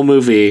the whole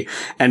movie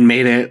and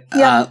made it,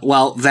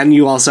 well, then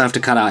you also have to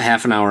cut out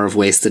half an hour of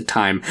wasted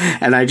time.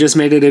 And I just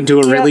made it into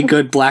a really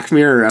good Black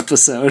Mirror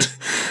episode.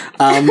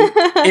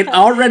 It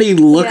already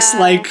looks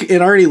like a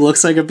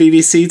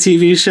BBC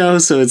TV show,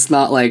 so it's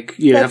not like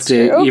you have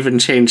to even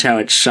change how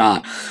it's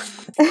shot.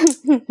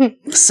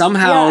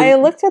 Somehow, I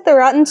looked at the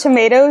Rotten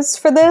Tomatoes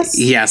for this.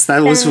 Yes,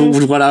 that was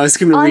what I was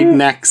going to read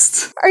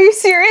next. Are you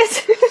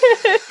serious?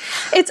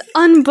 It's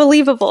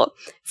unbelievable.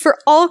 For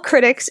all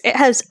critics, it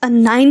has a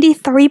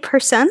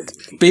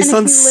 93%. Based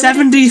on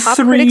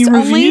 73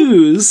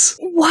 reviews.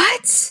 Only,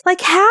 what?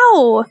 Like,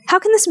 how? How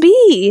can this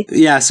be?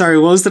 Yeah, sorry,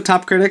 what was the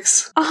top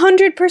critics?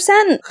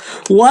 100%.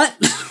 What?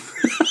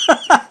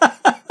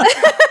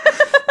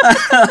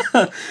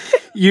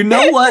 You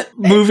know what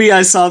movie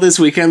I saw this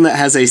weekend that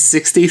has a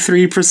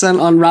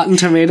 63% on Rotten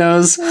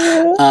Tomatoes?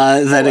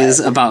 That is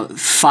about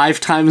 5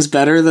 times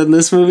better than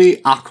this movie?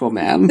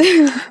 Aquaman.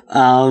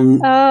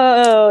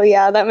 Oh,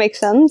 yeah, that makes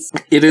sense.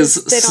 It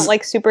is. They don't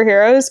like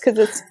superheroes because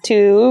it's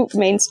too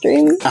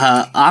mainstream.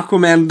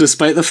 Aquaman,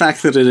 despite the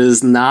fact that it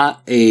is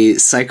not a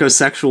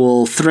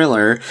psychosexual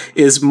thriller,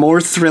 is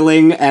more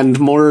thrilling and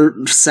more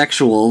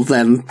sexual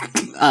than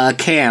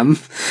Cam.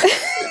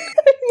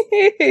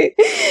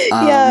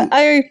 Yeah,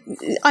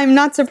 I'm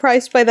not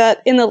surprised by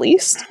that in the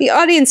least. The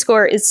audience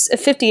score is a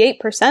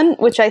 58%,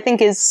 which I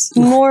think is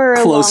more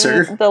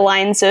closer along the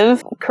lines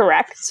of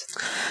correct.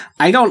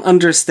 I don't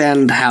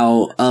understand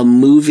how a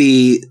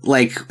movie,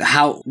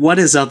 what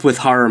is up with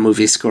horror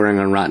movie scoring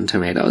on Rotten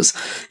Tomatoes?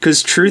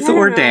 Because Truth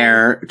or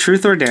Dare,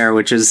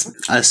 which is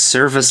a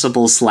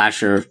serviceable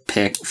slasher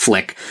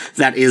flick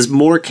that is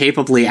more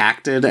capably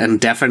acted and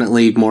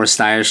definitely more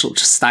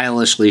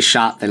stylishly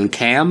shot than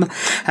Cam,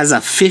 has a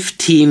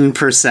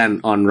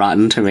 15% on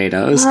Rotten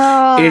Tomatoes.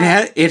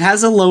 It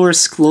has a lower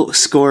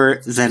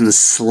score than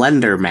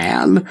Slender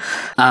Man.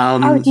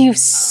 Are you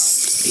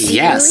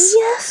serious?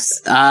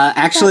 Yes.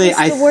 Actually,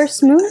 the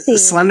worst movie.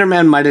 Slender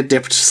Man might have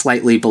dipped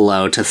slightly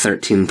below to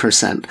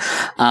 13%.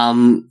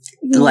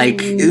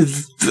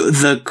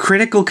 The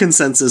critical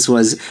consensus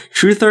was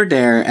Truth or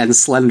Dare and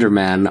Slender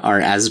Man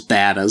are as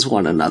bad as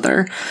one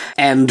another.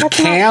 And That's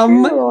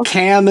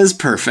Cam is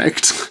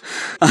perfect.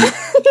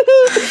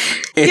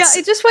 Yeah,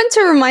 I just went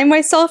to remind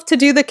myself to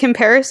do the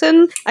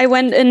comparison. I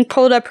went and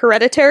pulled up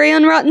Hereditary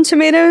on Rotten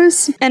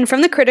Tomatoes, and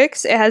from the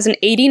critics, it has an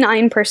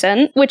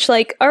 89%, which,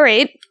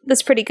 alright,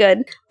 that's pretty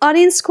good.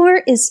 Audience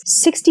score is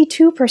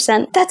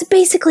 62%. That's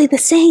basically the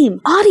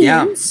same.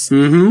 Audience? Yeah.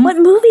 Mm-hmm. What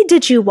movie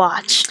did you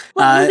watch?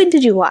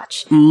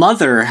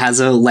 Mother has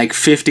a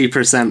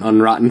 50%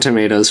 on Rotten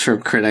Tomatoes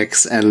from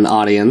critics and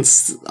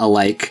audience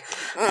alike.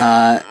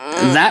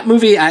 That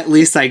movie, at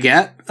least I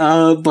get.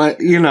 But,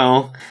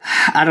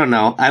 I don't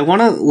know. I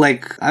want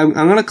to, I'm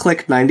going to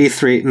click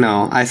 93.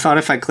 No, I thought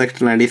if I clicked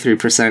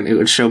 93%, it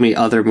would show me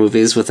other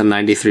movies with a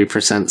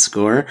 93%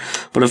 score.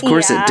 But of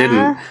course it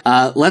didn't.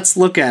 Let's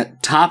look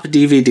at top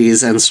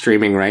DVDs and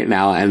streaming right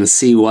now and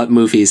see what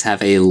movies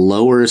have a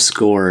lower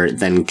score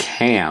than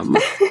Cam.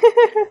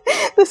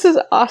 This is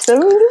awesome.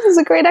 This is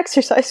a great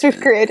exercise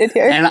we've created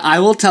here. And I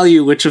will tell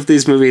you which of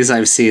these movies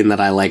I've seen that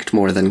I liked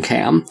more than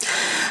Cam.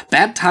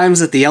 Bad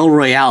Times at the El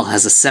Royale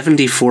has a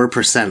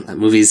 74%. That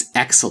movie's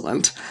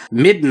excellent.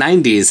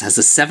 Mid-90s has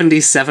a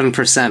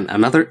 77%.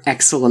 Another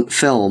excellent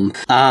film.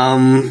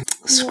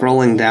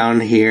 Scrolling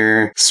down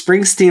here.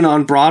 Springsteen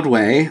on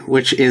Broadway,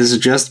 which is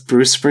just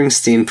Bruce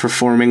Springsteen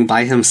performing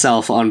by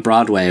himself on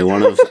Broadway.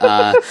 One of,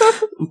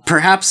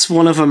 perhaps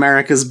one of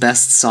America's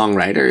best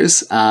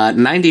songwriters.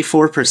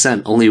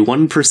 94%, only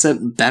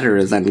 1%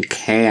 better than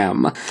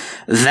Cam.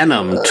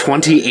 Venom,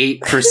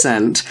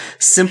 28%.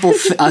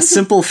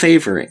 Simple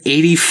Favor,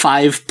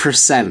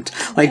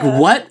 85%.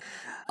 What?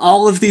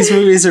 All of these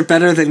movies are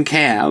better than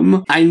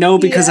Cam. I know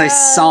because I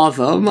saw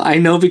them. I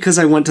know because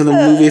I went to the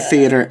movie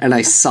theater and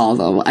I saw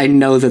them. I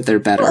know that they're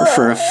better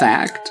for a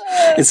fact.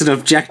 It's an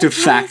objective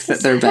fact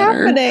that they're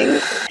better.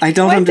 I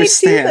don't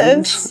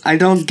understand. I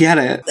don't get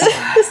it.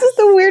 This is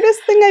the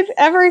weirdest thing I've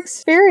ever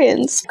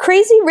experienced.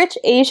 Crazy Rich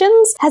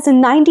Asians has a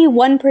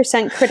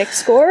 91% critic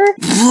score.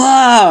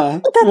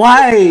 Blah!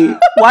 Why?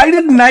 Why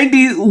did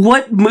 90...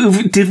 What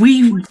movie... Did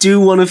we do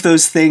one of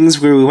those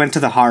things where we went to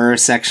the horror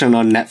section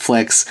on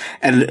Netflix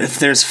and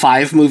there's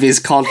 5 movies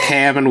called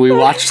Cam and we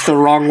watched the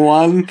wrong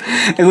one?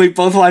 And we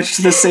both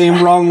watched the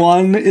same wrong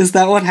one? Is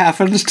that what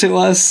happened to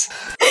us?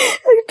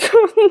 I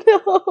don't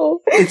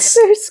know. There's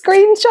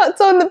screenshots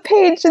on the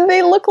page and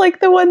they look like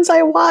the ones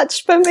I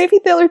watched, but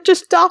maybe they're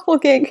just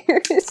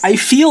doppelgangers. I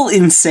feel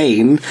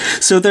insane.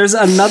 So there's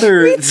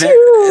another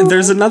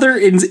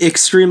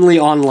extremely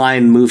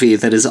online movie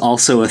that is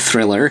also a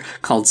thriller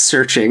called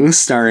Searching,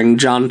 starring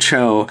John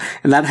Cho,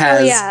 and that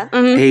has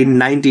a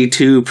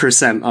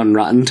 92% on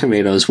Rotten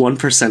Tomatoes,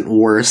 1%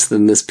 worse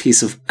than this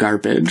piece of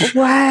garbage.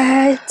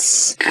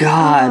 What?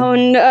 God. Oh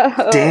no.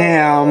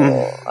 Damn.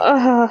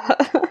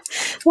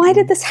 Why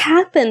did this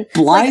happen?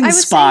 Blind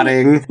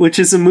Spotting, which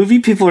is a movie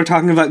people are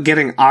talking about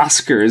getting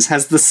Oscars,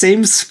 has the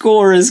same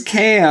score as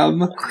Cam.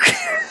 Did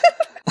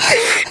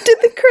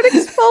the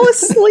critics fall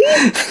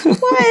asleep?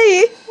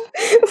 Why?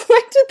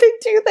 Why did they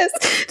do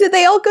this? Did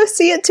they all go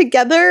see it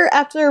together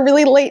after a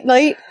really late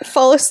night,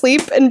 fall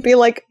asleep, and be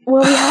like,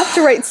 well, we have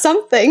to write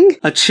something?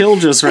 A chill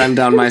just ran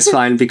down my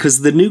spine because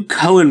the new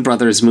Coen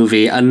Brothers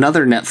movie,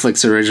 another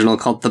Netflix original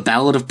called The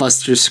Ballad of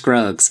Buster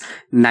Scruggs,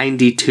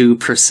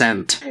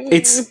 92%.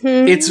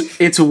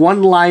 It's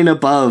one line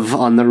above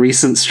on the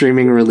recent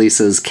streaming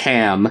releases,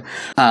 Cam.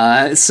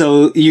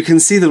 So you can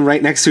see them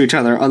right next to each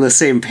other on the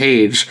same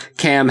page,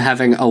 Cam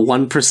having a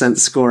 1%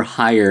 score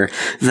higher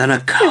than a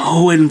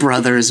Coen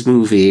Brothers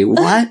movie.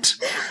 What?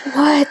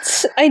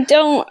 What? I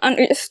don't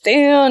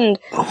understand.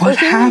 What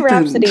happened?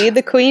 Rhapsody,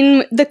 the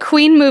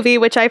Queen movie,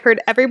 which I've heard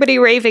everybody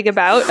raving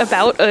about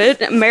an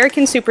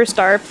American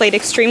superstar played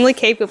extremely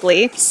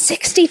capably.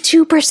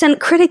 62%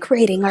 critic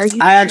rating. Are you?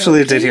 I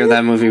actually did hear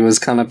that movie was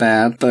kind of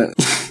bad, but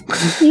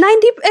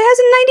It has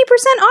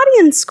a 90%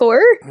 audience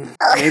score.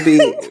 Maybe,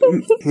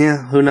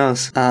 yeah, who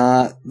knows?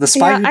 The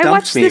Spy Who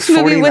Dumped Me,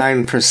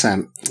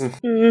 49%.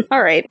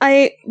 All right.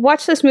 I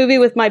watched this movie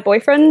with my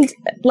boyfriend,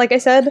 like I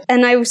said,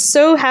 and I was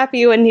so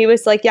happy when he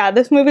was like, yeah,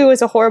 this movie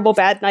was a horrible,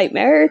 bad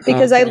nightmare,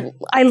 because I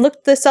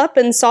looked this up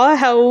and saw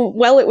how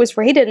well it was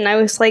rated, and I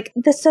was like,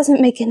 this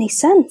doesn't make any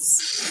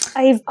sense.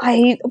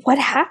 What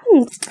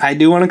happened? I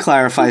do want to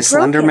clarify,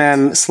 Slender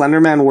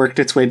Man worked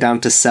its way down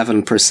to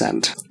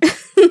 7%.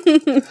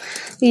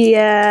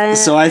 Yeah.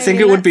 So I think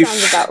it would be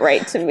sounds about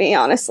right to me,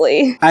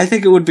 honestly. I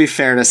think it would be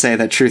fair to say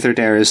that Truth or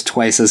Dare is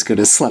twice as good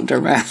as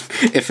Slender Man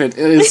if it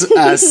is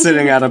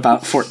sitting at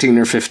about 14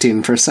 or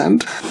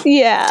 15%.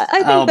 Yeah,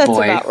 I think that's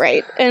about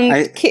right.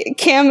 And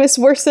Cam is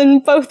worse than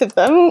both of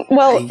them.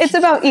 Well, it's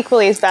about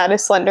equally as bad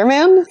as Slender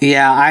Man.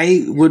 Yeah,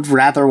 I would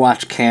rather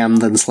watch Cam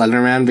than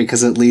Slender Man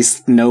because at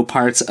least no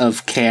parts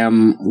of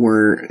Cam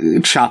were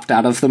chopped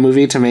out of the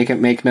movie to make it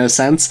make no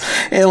sense.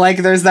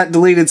 There's that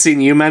deleted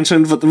scene you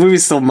mentioned, but the movie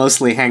still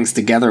mostly hangs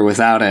together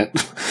without it.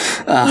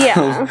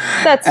 Yeah,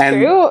 that's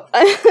true.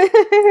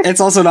 It's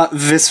also not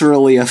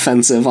viscerally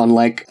offensive on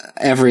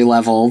every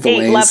level the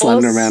way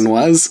Slender Man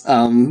was.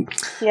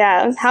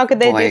 Yeah, how could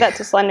they do that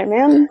to Slender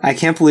Man? I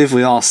can't believe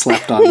we all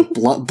slept on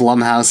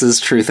Blumhouse's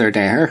Truth or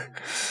Dare.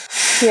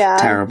 Yeah,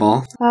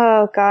 terrible.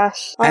 Oh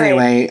gosh.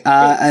 Anyway,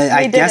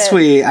 I guess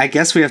we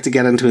have to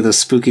get into the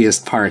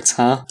spookiest parts,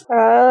 huh?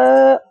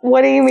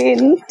 What do you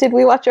mean? Did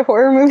we watch a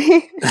horror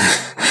movie?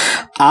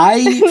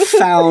 I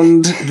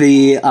found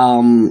the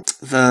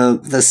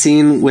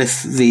scene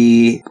with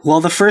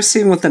the first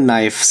scene with the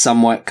knife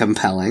somewhat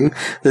compelling.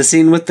 The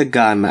scene with the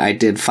gun I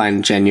did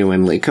find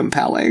genuinely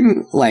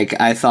compelling.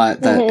 I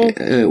thought that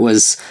it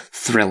was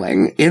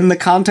thrilling. In the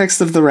context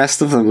of the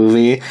rest of the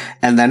movie,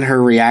 and then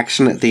her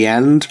reaction at the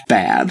end,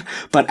 bad.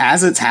 But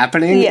as it's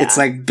happening, it's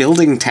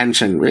building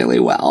tension really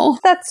well.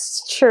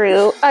 That's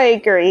true. I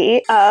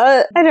agree.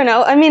 I don't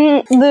know. I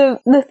mean,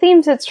 the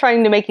themes it's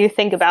trying to make you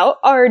think about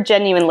are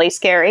genuinely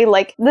scary.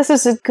 This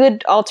is a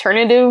good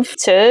alternative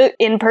to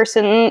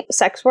in-person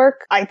sex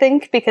work, I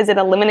think, because it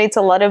eliminates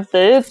a lot of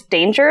the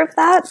danger of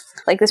that.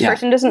 This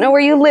person doesn't know where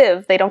you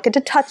live. They don't get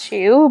to touch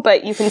you,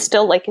 but you can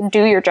still,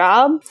 do your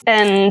job.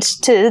 And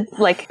to,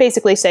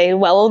 basically say,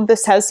 well,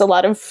 this has a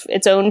lot of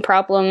its own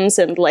problems,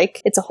 and,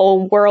 it's a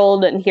whole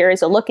world, and here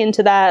is a look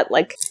into that.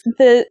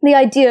 The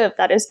idea of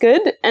that is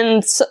good,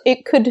 and so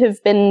it could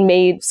have been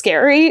made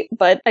scary,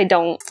 but I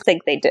don't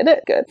think they did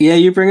it good. Yeah,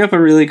 you bring up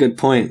a really good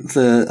point.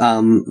 The,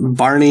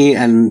 Barney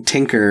and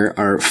Tinker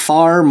are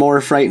far more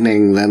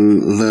frightening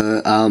than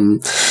the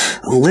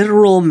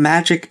literal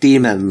magic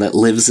demon that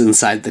lives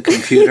inside the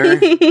computer.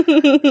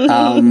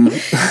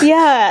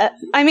 Yeah,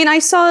 I mean, I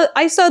saw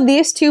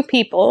these two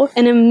people,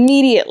 and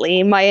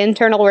immediately my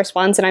internal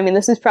response, and I mean,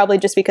 this is probably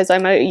just because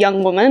I'm a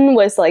young woman,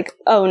 was like,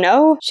 oh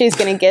no, she's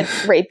gonna get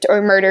raped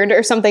or murdered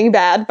or something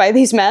bad by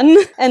these men.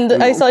 And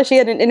I saw she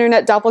had an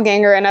internet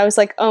doppelganger, and I was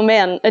like, oh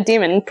man, a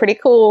demon, pretty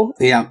cool.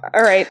 Yeah.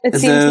 All right, it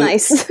seems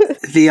nice.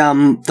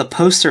 The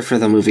poster for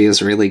the movie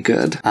is really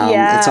good.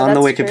 It's on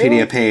the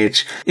Wikipedia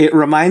page. It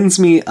reminds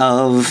me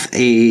of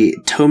a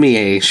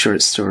Tomie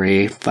short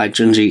story by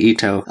Junji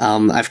Ito.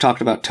 I've talked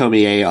about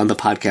Tomie on the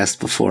podcast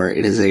before.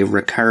 It is a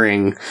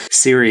recurring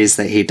series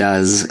that he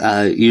does,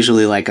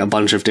 usually a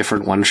bunch of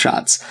different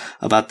one-shots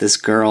about this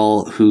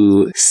girl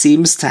who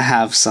seems to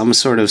have some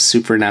sort of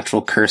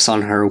supernatural curse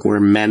on her where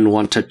men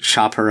want to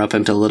chop her up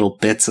into little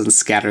bits and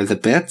scatter the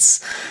bits.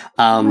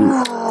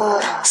 And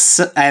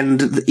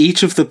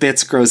each of the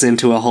bits grows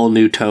into a whole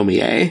new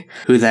Tomie,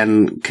 who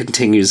then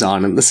continues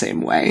on in the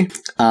same way.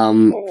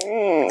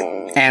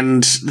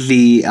 And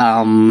the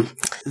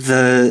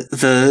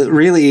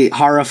really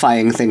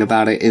horrifying thing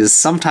about it is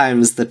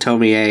sometimes the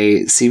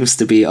Tomie seems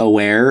to be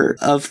aware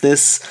of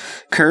this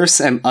curse,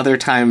 and other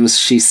times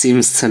she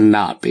seems to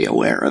not be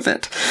aware of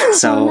it.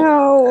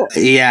 So,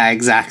 yeah,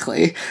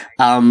 exactly.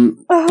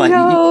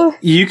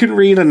 You can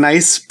read a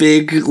nice,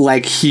 big,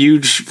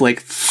 huge,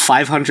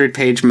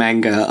 500-page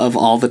manga of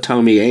all the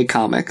Tomie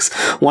comics.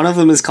 One of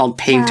them is called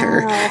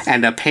Painter,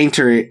 and a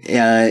painter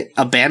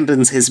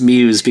abandons his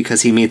muse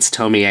because he meets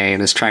Tomie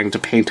and is trying to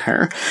paint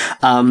her.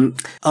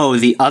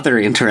 The other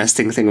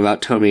interesting thing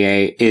about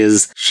Tomie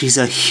is she's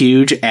a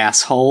huge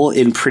asshole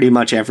in pretty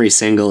much every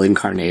single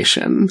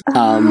incarnation.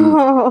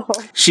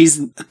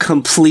 She's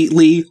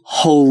completely,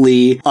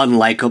 wholly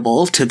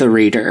unlikable to the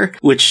reader,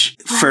 which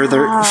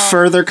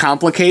further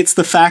complicates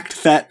the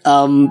fact that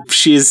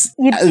she's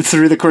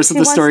through the course of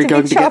the story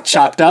going to get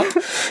chopped up.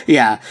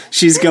 Yeah,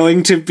 she's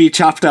going to be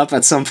chopped up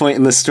at some point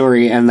in the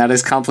story, and that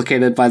is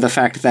complicated by the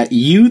fact that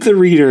you, the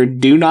reader,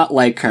 do not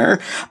like her.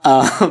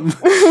 And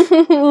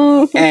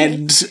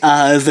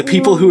the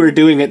people who are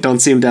doing it don't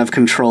seem to have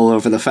control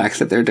over the fact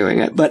that they're doing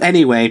it. But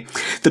anyway,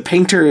 the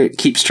painter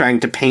keeps trying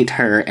to paint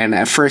her, and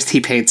at first he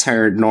paints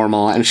her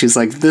normal, and she's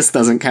like, this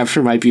doesn't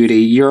capture my beauty,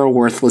 you're a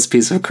worthless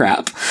piece of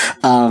crap.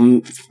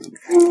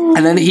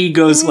 And then he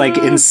goes like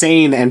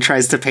insane and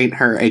tries to paint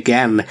her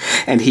again,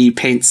 and he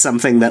paints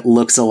something that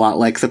looks a lot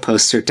like the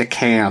poster to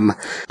Cam,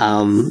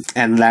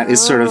 and that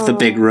is sort of the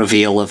big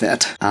reveal of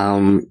it.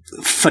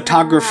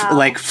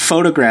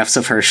 Photographs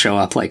of her show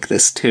up like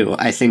this too,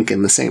 I think,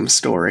 in the same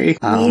story.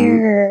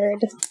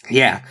 Weird.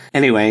 Yeah.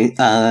 Anyway,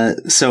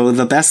 so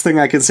the best thing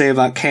I can say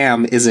about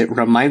Cam is it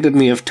reminded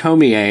me of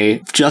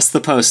Tomie, just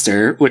the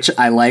poster, which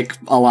I like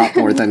a lot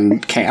more than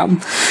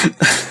Cam.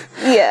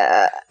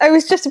 Yeah, I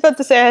was just about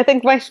to say, I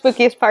think my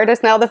spookiest part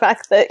is now the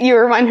fact that you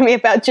reminded me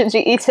about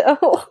Junji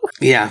Ito.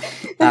 Yeah.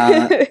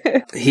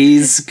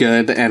 He's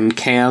good, and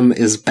Cam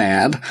is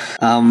bad.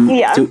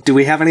 Yeah. Do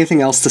we have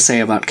anything else to say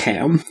about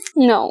Cam?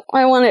 No,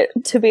 I want it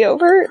to be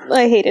over.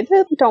 I hated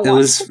it. Don't watch it. It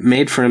was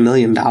made for $1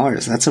 million.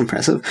 That's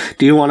impressive.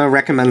 Do you want to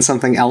recommend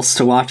something else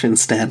to watch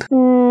instead?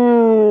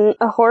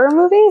 A horror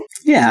movie?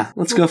 Yeah,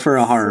 let's go for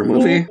a horror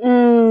movie.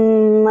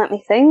 Let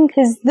me think.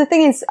 Because the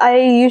thing is, I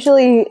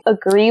usually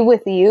agree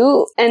with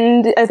you,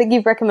 and I think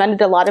you've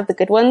recommended a lot of the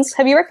good ones.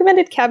 Have you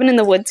recommended Cabin in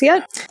the Woods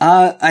yet?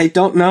 I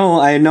don't know.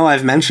 I know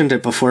I've mentioned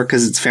it before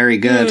because it's very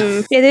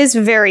good. It is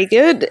very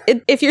good.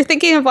 If you're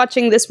thinking of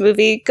watching this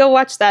movie, go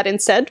watch that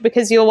instead,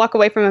 because you'll walk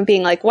away from it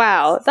being like,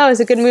 wow, that was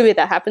a good movie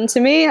that happened to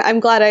me. I'm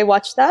glad I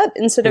watched that,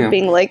 instead of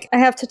being like, I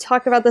have to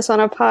talk about this on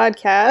a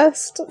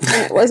podcast,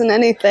 and it wasn't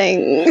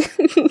anything.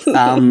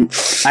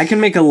 I can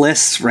make a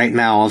list right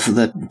now of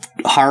the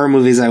horror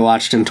movies I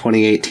watched in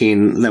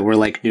 2018 that were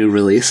like new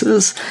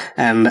releases,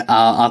 and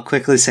I'll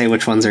quickly say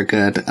which ones are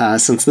good.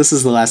 Since this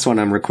is the last one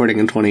I'm recording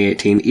in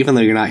 2018, even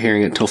though you're not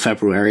hearing it till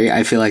February,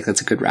 I feel like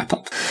that's a good wrap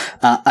up.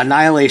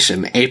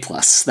 Annihilation, A+.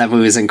 That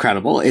movie is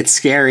incredible. It's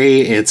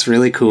scary. It's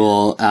really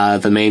cool.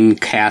 The main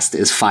cast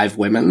is 5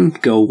 women.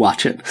 Go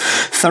watch it.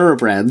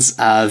 Thoroughbreds,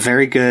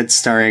 very good,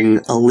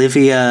 starring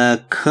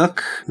Olivia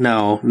Cook.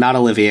 No, not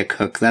Olivia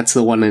Cook. That's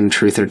the one in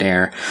Truth or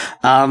Dare.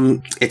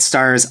 It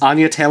stars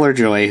Anya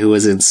Taylor-Joy, who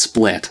was in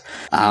Split,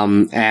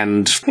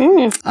 and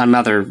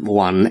another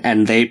one,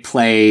 and they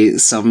play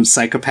some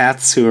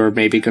psychopaths who are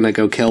maybe going to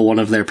go kill one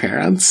of their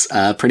parents.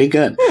 Pretty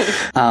good.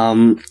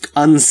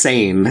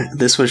 Unsane.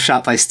 This was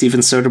shot by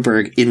Steven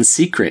Soderbergh in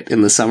secret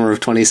in the summer of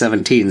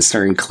 2017,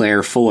 starring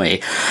Claire Foy.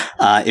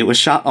 It was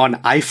shot on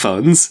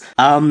iPhones.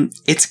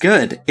 It's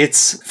good.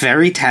 It's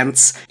very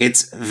tense.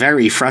 It's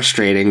very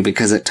frustrating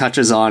because it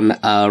touches on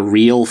a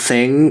real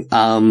thing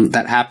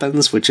that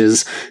happens, which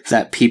is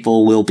that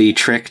people will be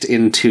tricked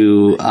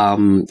into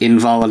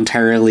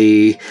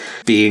involuntarily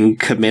being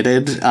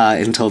committed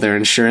until their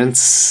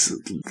insurance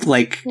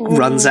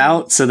runs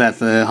out so that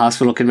the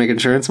hospital can make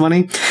insurance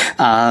money.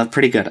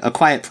 Pretty good. A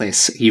Quiet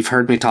Place. You've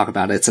heard me talk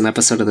about it. It's an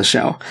episode of the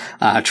show.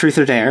 Truth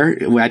or Dare.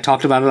 I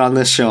talked about it on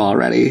this show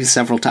already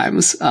several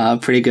times.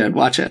 Pretty good.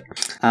 Watch it.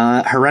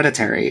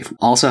 Hereditary.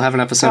 Also have an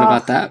episode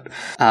about that.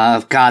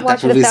 God,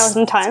 watch that movie's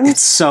 1,000 times.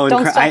 It's so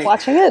Don't stop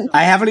watching it.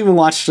 I haven't even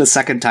watched it a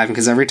second time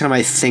because every time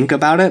I think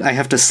about it, I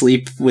have to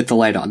sleep with the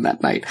light on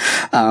that night.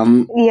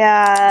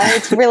 Yeah,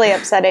 it's really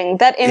upsetting.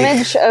 That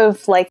image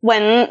of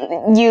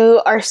when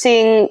you are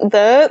seeing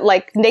the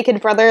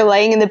naked brother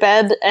laying in the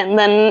bed, and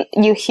then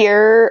you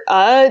hear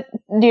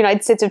the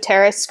United States of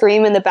Terrorists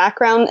scream in the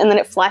background, and then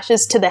it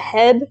flashes to the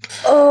head.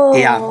 Oh,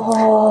 yeah.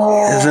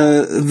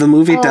 The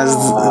movie does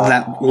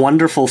that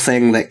wonderful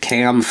thing that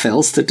Cam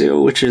fails to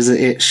do, which is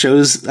it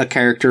shows a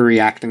character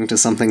reacting to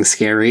something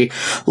scary.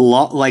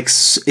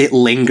 It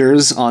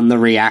lingers on the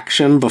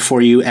reaction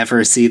before you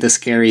ever see the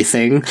scary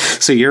thing,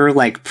 so you're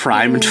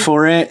primed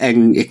for it,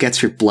 and it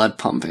gets your blood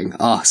pumping.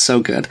 Oh, so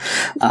good.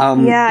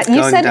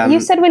 You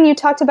said when you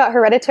talked about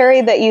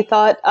Hereditary that you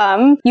thought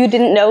you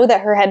didn't know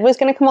that her head was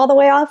going to come all the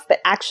way off, but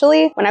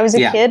actually, when I was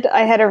a kid,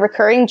 I had a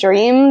recurring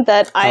dream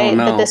that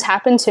that this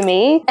happened to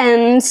me,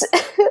 and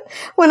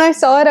when I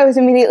saw it, I was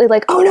immediately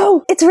like, "Oh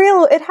no, it's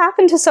real! It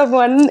happened to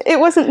someone. It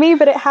wasn't me,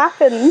 but it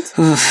happened."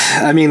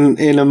 I mean,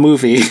 in a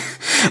movie.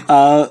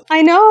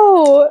 I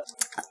know.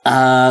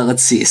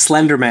 Let's see.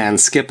 Slender Man,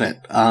 skip it.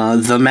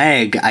 The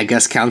Meg, I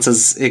guess counts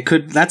as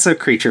that's a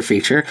creature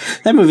feature.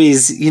 That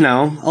movie's,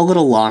 a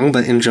little long,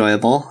 but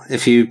enjoyable.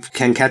 If you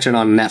can catch it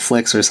on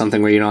Netflix or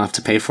something where you don't have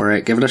to pay for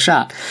it, give it a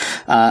shot.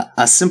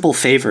 A Simple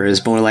Favor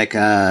is more like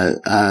a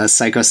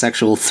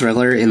psychosexual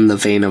thriller in the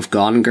vein of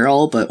Gone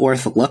Girl, but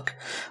worth a look.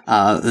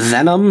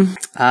 Venom,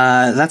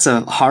 that's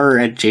a horror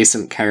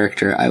adjacent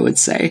character, I would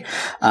say.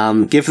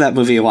 Give that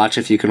movie a watch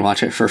if you can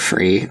watch it for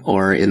free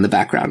or in the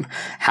background.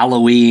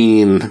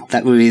 Halloween,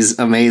 that movie's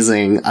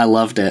amazing. I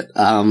loved it.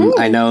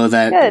 I know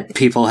that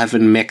people have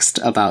been mixed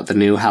about the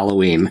new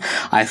Halloween.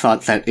 I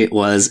thought that it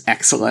was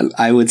excellent.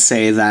 I would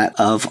say that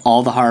of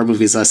all the horror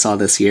movies I saw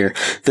this year,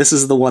 this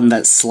is the one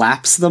that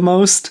slaps the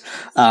most.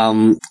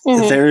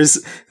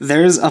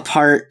 There's a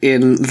part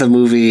in the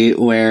movie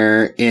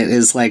where it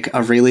is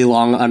a really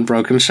long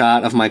unbroken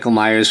shot of Michael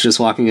Myers just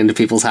walking into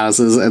people's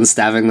houses and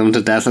stabbing them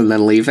to death and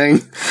then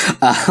leaving.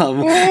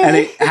 And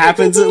it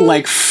happens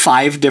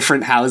 5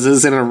 different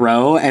houses in a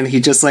row, and he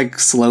just like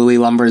slowly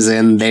lumbers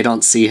in. They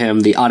don't see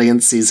him. The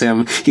audience sees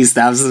him. He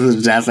stabs them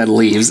to death and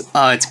leaves.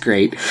 Oh, it's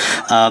great.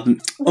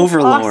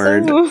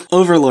 Overlord. Awesome.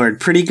 Overlord,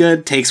 pretty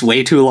good. Takes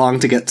way too long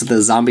to get to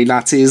the zombie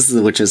Nazis,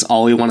 which is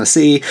all we want to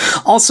see.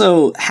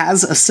 Also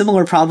has a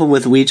similar problem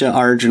with Ouija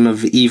Origin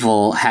of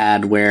Evil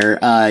had, where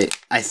I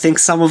think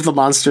some of the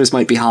monsters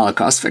might be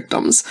Holocaust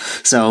victims.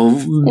 So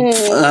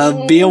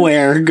be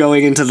aware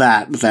going into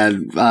that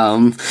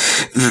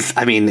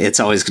I mean, it's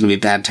always going to be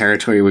bad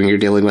territory when you're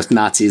dealing with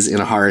Nazis in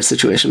a horror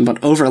situation,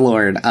 but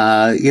Overlord,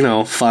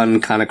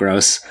 fun, kind of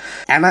gross.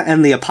 Anna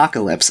and the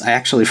Apocalypse, I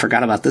actually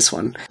forgot about this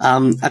one.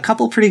 A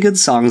couple pretty good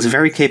songs,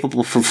 very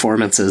capable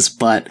performances,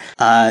 but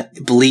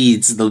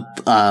bleeds the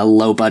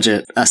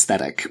low-budget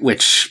aesthetic,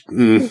 which,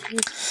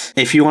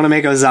 if you want to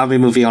make a zombie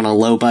movie on a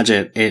low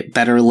budget, it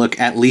better look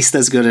at least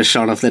as good as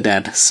Shaun of the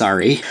Dead.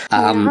 Sorry.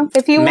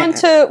 If you want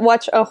to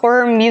watch a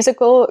horror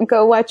musical,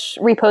 go watch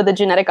Repo the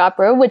Genetic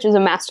Opera, which is a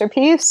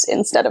masterpiece,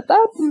 instead of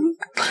that.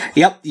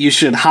 Yep, you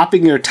should hop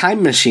in your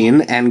time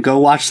machine and go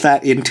watch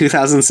that in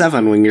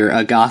 2007 when you're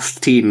a goth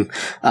teen,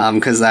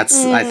 because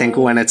that's, I think,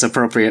 when it's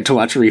appropriate to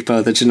watch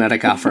Repo the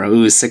Genetic Opera.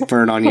 Ooh, sick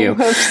burn on you.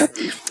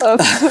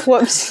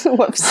 Whoops.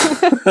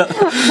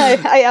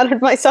 I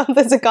outed myself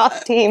as a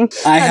goth teen.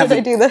 How did I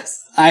do this?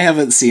 I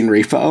haven't seen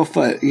Repo,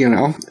 but,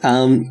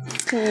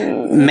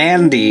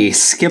 Mandy,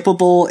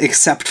 skippable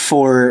except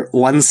for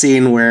one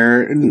scene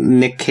where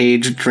Nick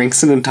Cage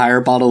drinks an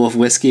entire bottle of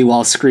whiskey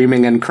while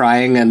screaming and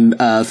crying and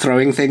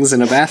throwing things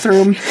in a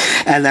bathroom,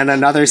 and then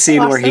another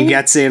scene where he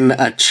gets in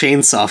a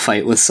chainsaw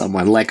fight with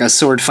someone, like a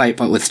sword fight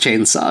but with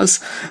chainsaws.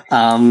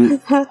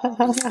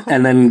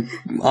 And then,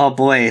 oh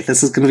boy,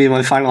 this is going to be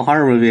my final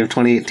horror movie of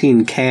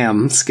 2018,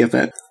 Cam, skip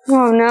it.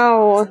 Oh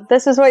no,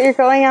 this is what you're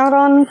going out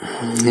on?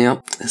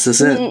 Yep, this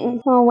is it.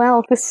 Oh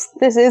well, this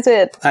is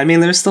it. I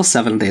mean, there's still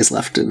 7 days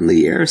left in the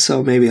year,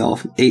 so maybe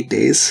 8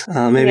 days.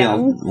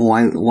 I'll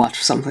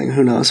watch something,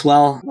 who knows.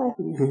 Well,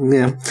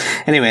 yeah.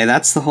 Anyway,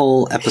 that's the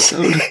whole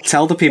episode.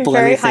 Tell the people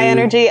Very anything. High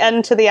energy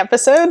end to the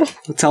episode.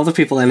 Tell the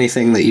people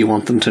anything that you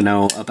want them to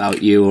know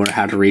about you, or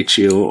how to reach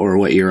you, or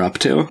what you're up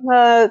to.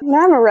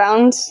 I'm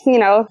around,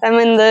 I'm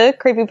in the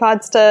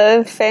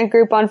Creepypasta fan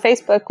group on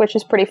Facebook, which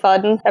is pretty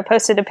fun. I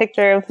posted a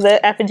picture of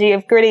the effigy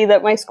of Gritty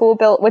that my school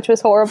built, which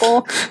was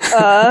horrible,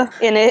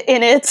 in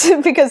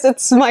it because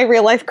it's my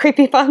real life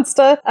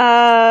creepypasta.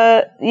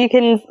 You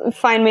can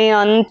find me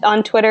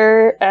on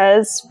Twitter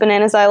as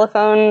Banana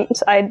Xylophone.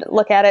 I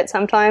look at it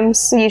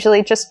sometimes,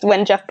 usually just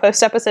when Jeff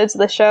posts episodes of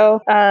the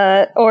show,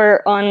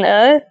 or on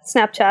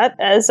Snapchat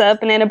as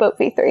Banana Boat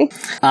V3.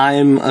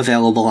 I'm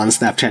available on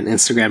Snapchat and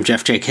Instagram,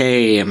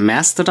 JeffJK,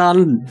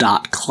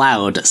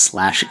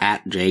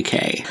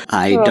 mastodon.cloud/@JK.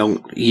 I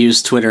don't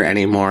use Twitter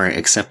anymore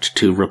except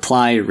to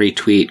reply,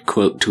 retweet,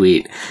 quote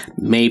tweet,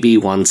 maybe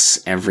once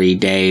every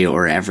day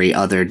or every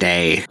other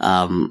day.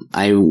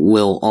 I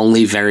will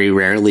only very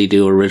rarely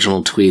do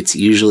original tweets,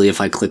 usually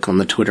if I click on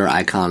the Twitter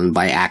icon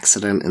by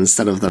accident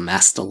instead of the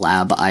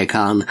Mastolab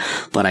icon,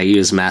 but I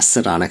use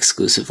Mastodon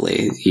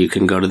exclusively. You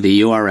can go to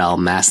the URL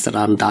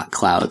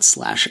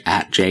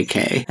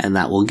mastodon.cloud/@JK, and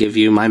that will give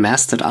you my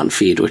Mastodon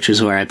feed, which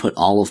is where I put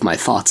all of my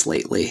thoughts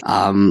lately.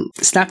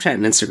 Snapchat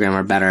and Instagram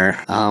are better.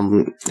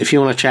 If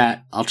you want to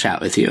chat, I'll chat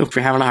with you. If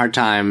you're having a hard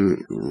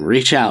time,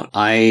 reach out.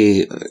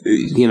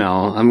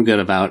 I'm good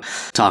about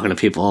talking to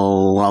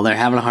people while they're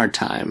having a hard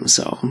time.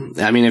 So,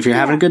 I mean, if you're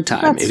having a good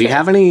time, if you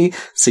have any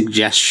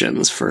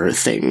suggestions for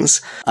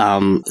things,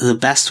 the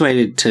best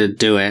way to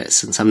do it,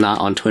 since I'm not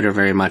on Twitter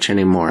very much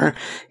anymore,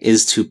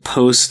 is to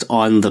post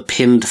on the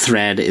pinned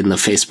thread in the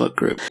Facebook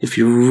group. If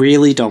you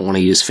really don't want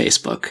to use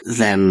Facebook,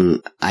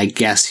 then I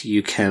guess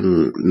you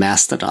can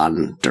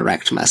Mastodon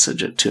direct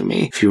message it to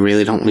me. If you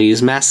really don't want to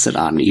use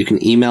Mastodon, you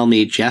can email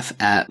me,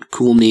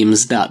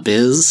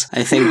 jeff@coolmemes.biz,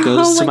 I think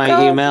goes to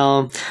my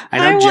email.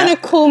 I want a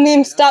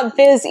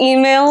coolmemes.biz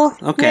email.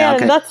 Okay, man,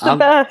 okay. That's the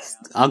best.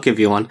 I'll give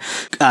you one.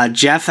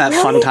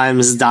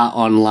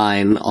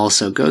 Jeff@funtimes.online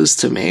also goes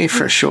to me,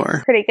 for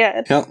sure. Pretty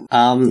good. Yep.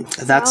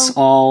 That's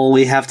all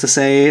we have to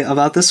say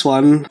about this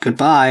one.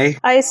 Goodbye.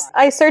 I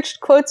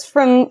searched quotes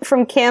from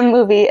Cam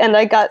movie, and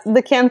I got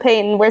the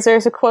campaign where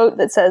there's a quote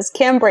that says,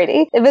 Cam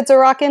Brady, if it's a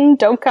rockin',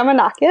 don't come a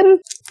knockin'.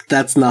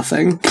 That's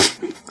nothing.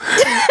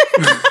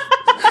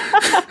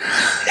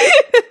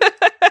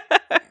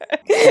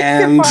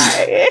 And Goodbye.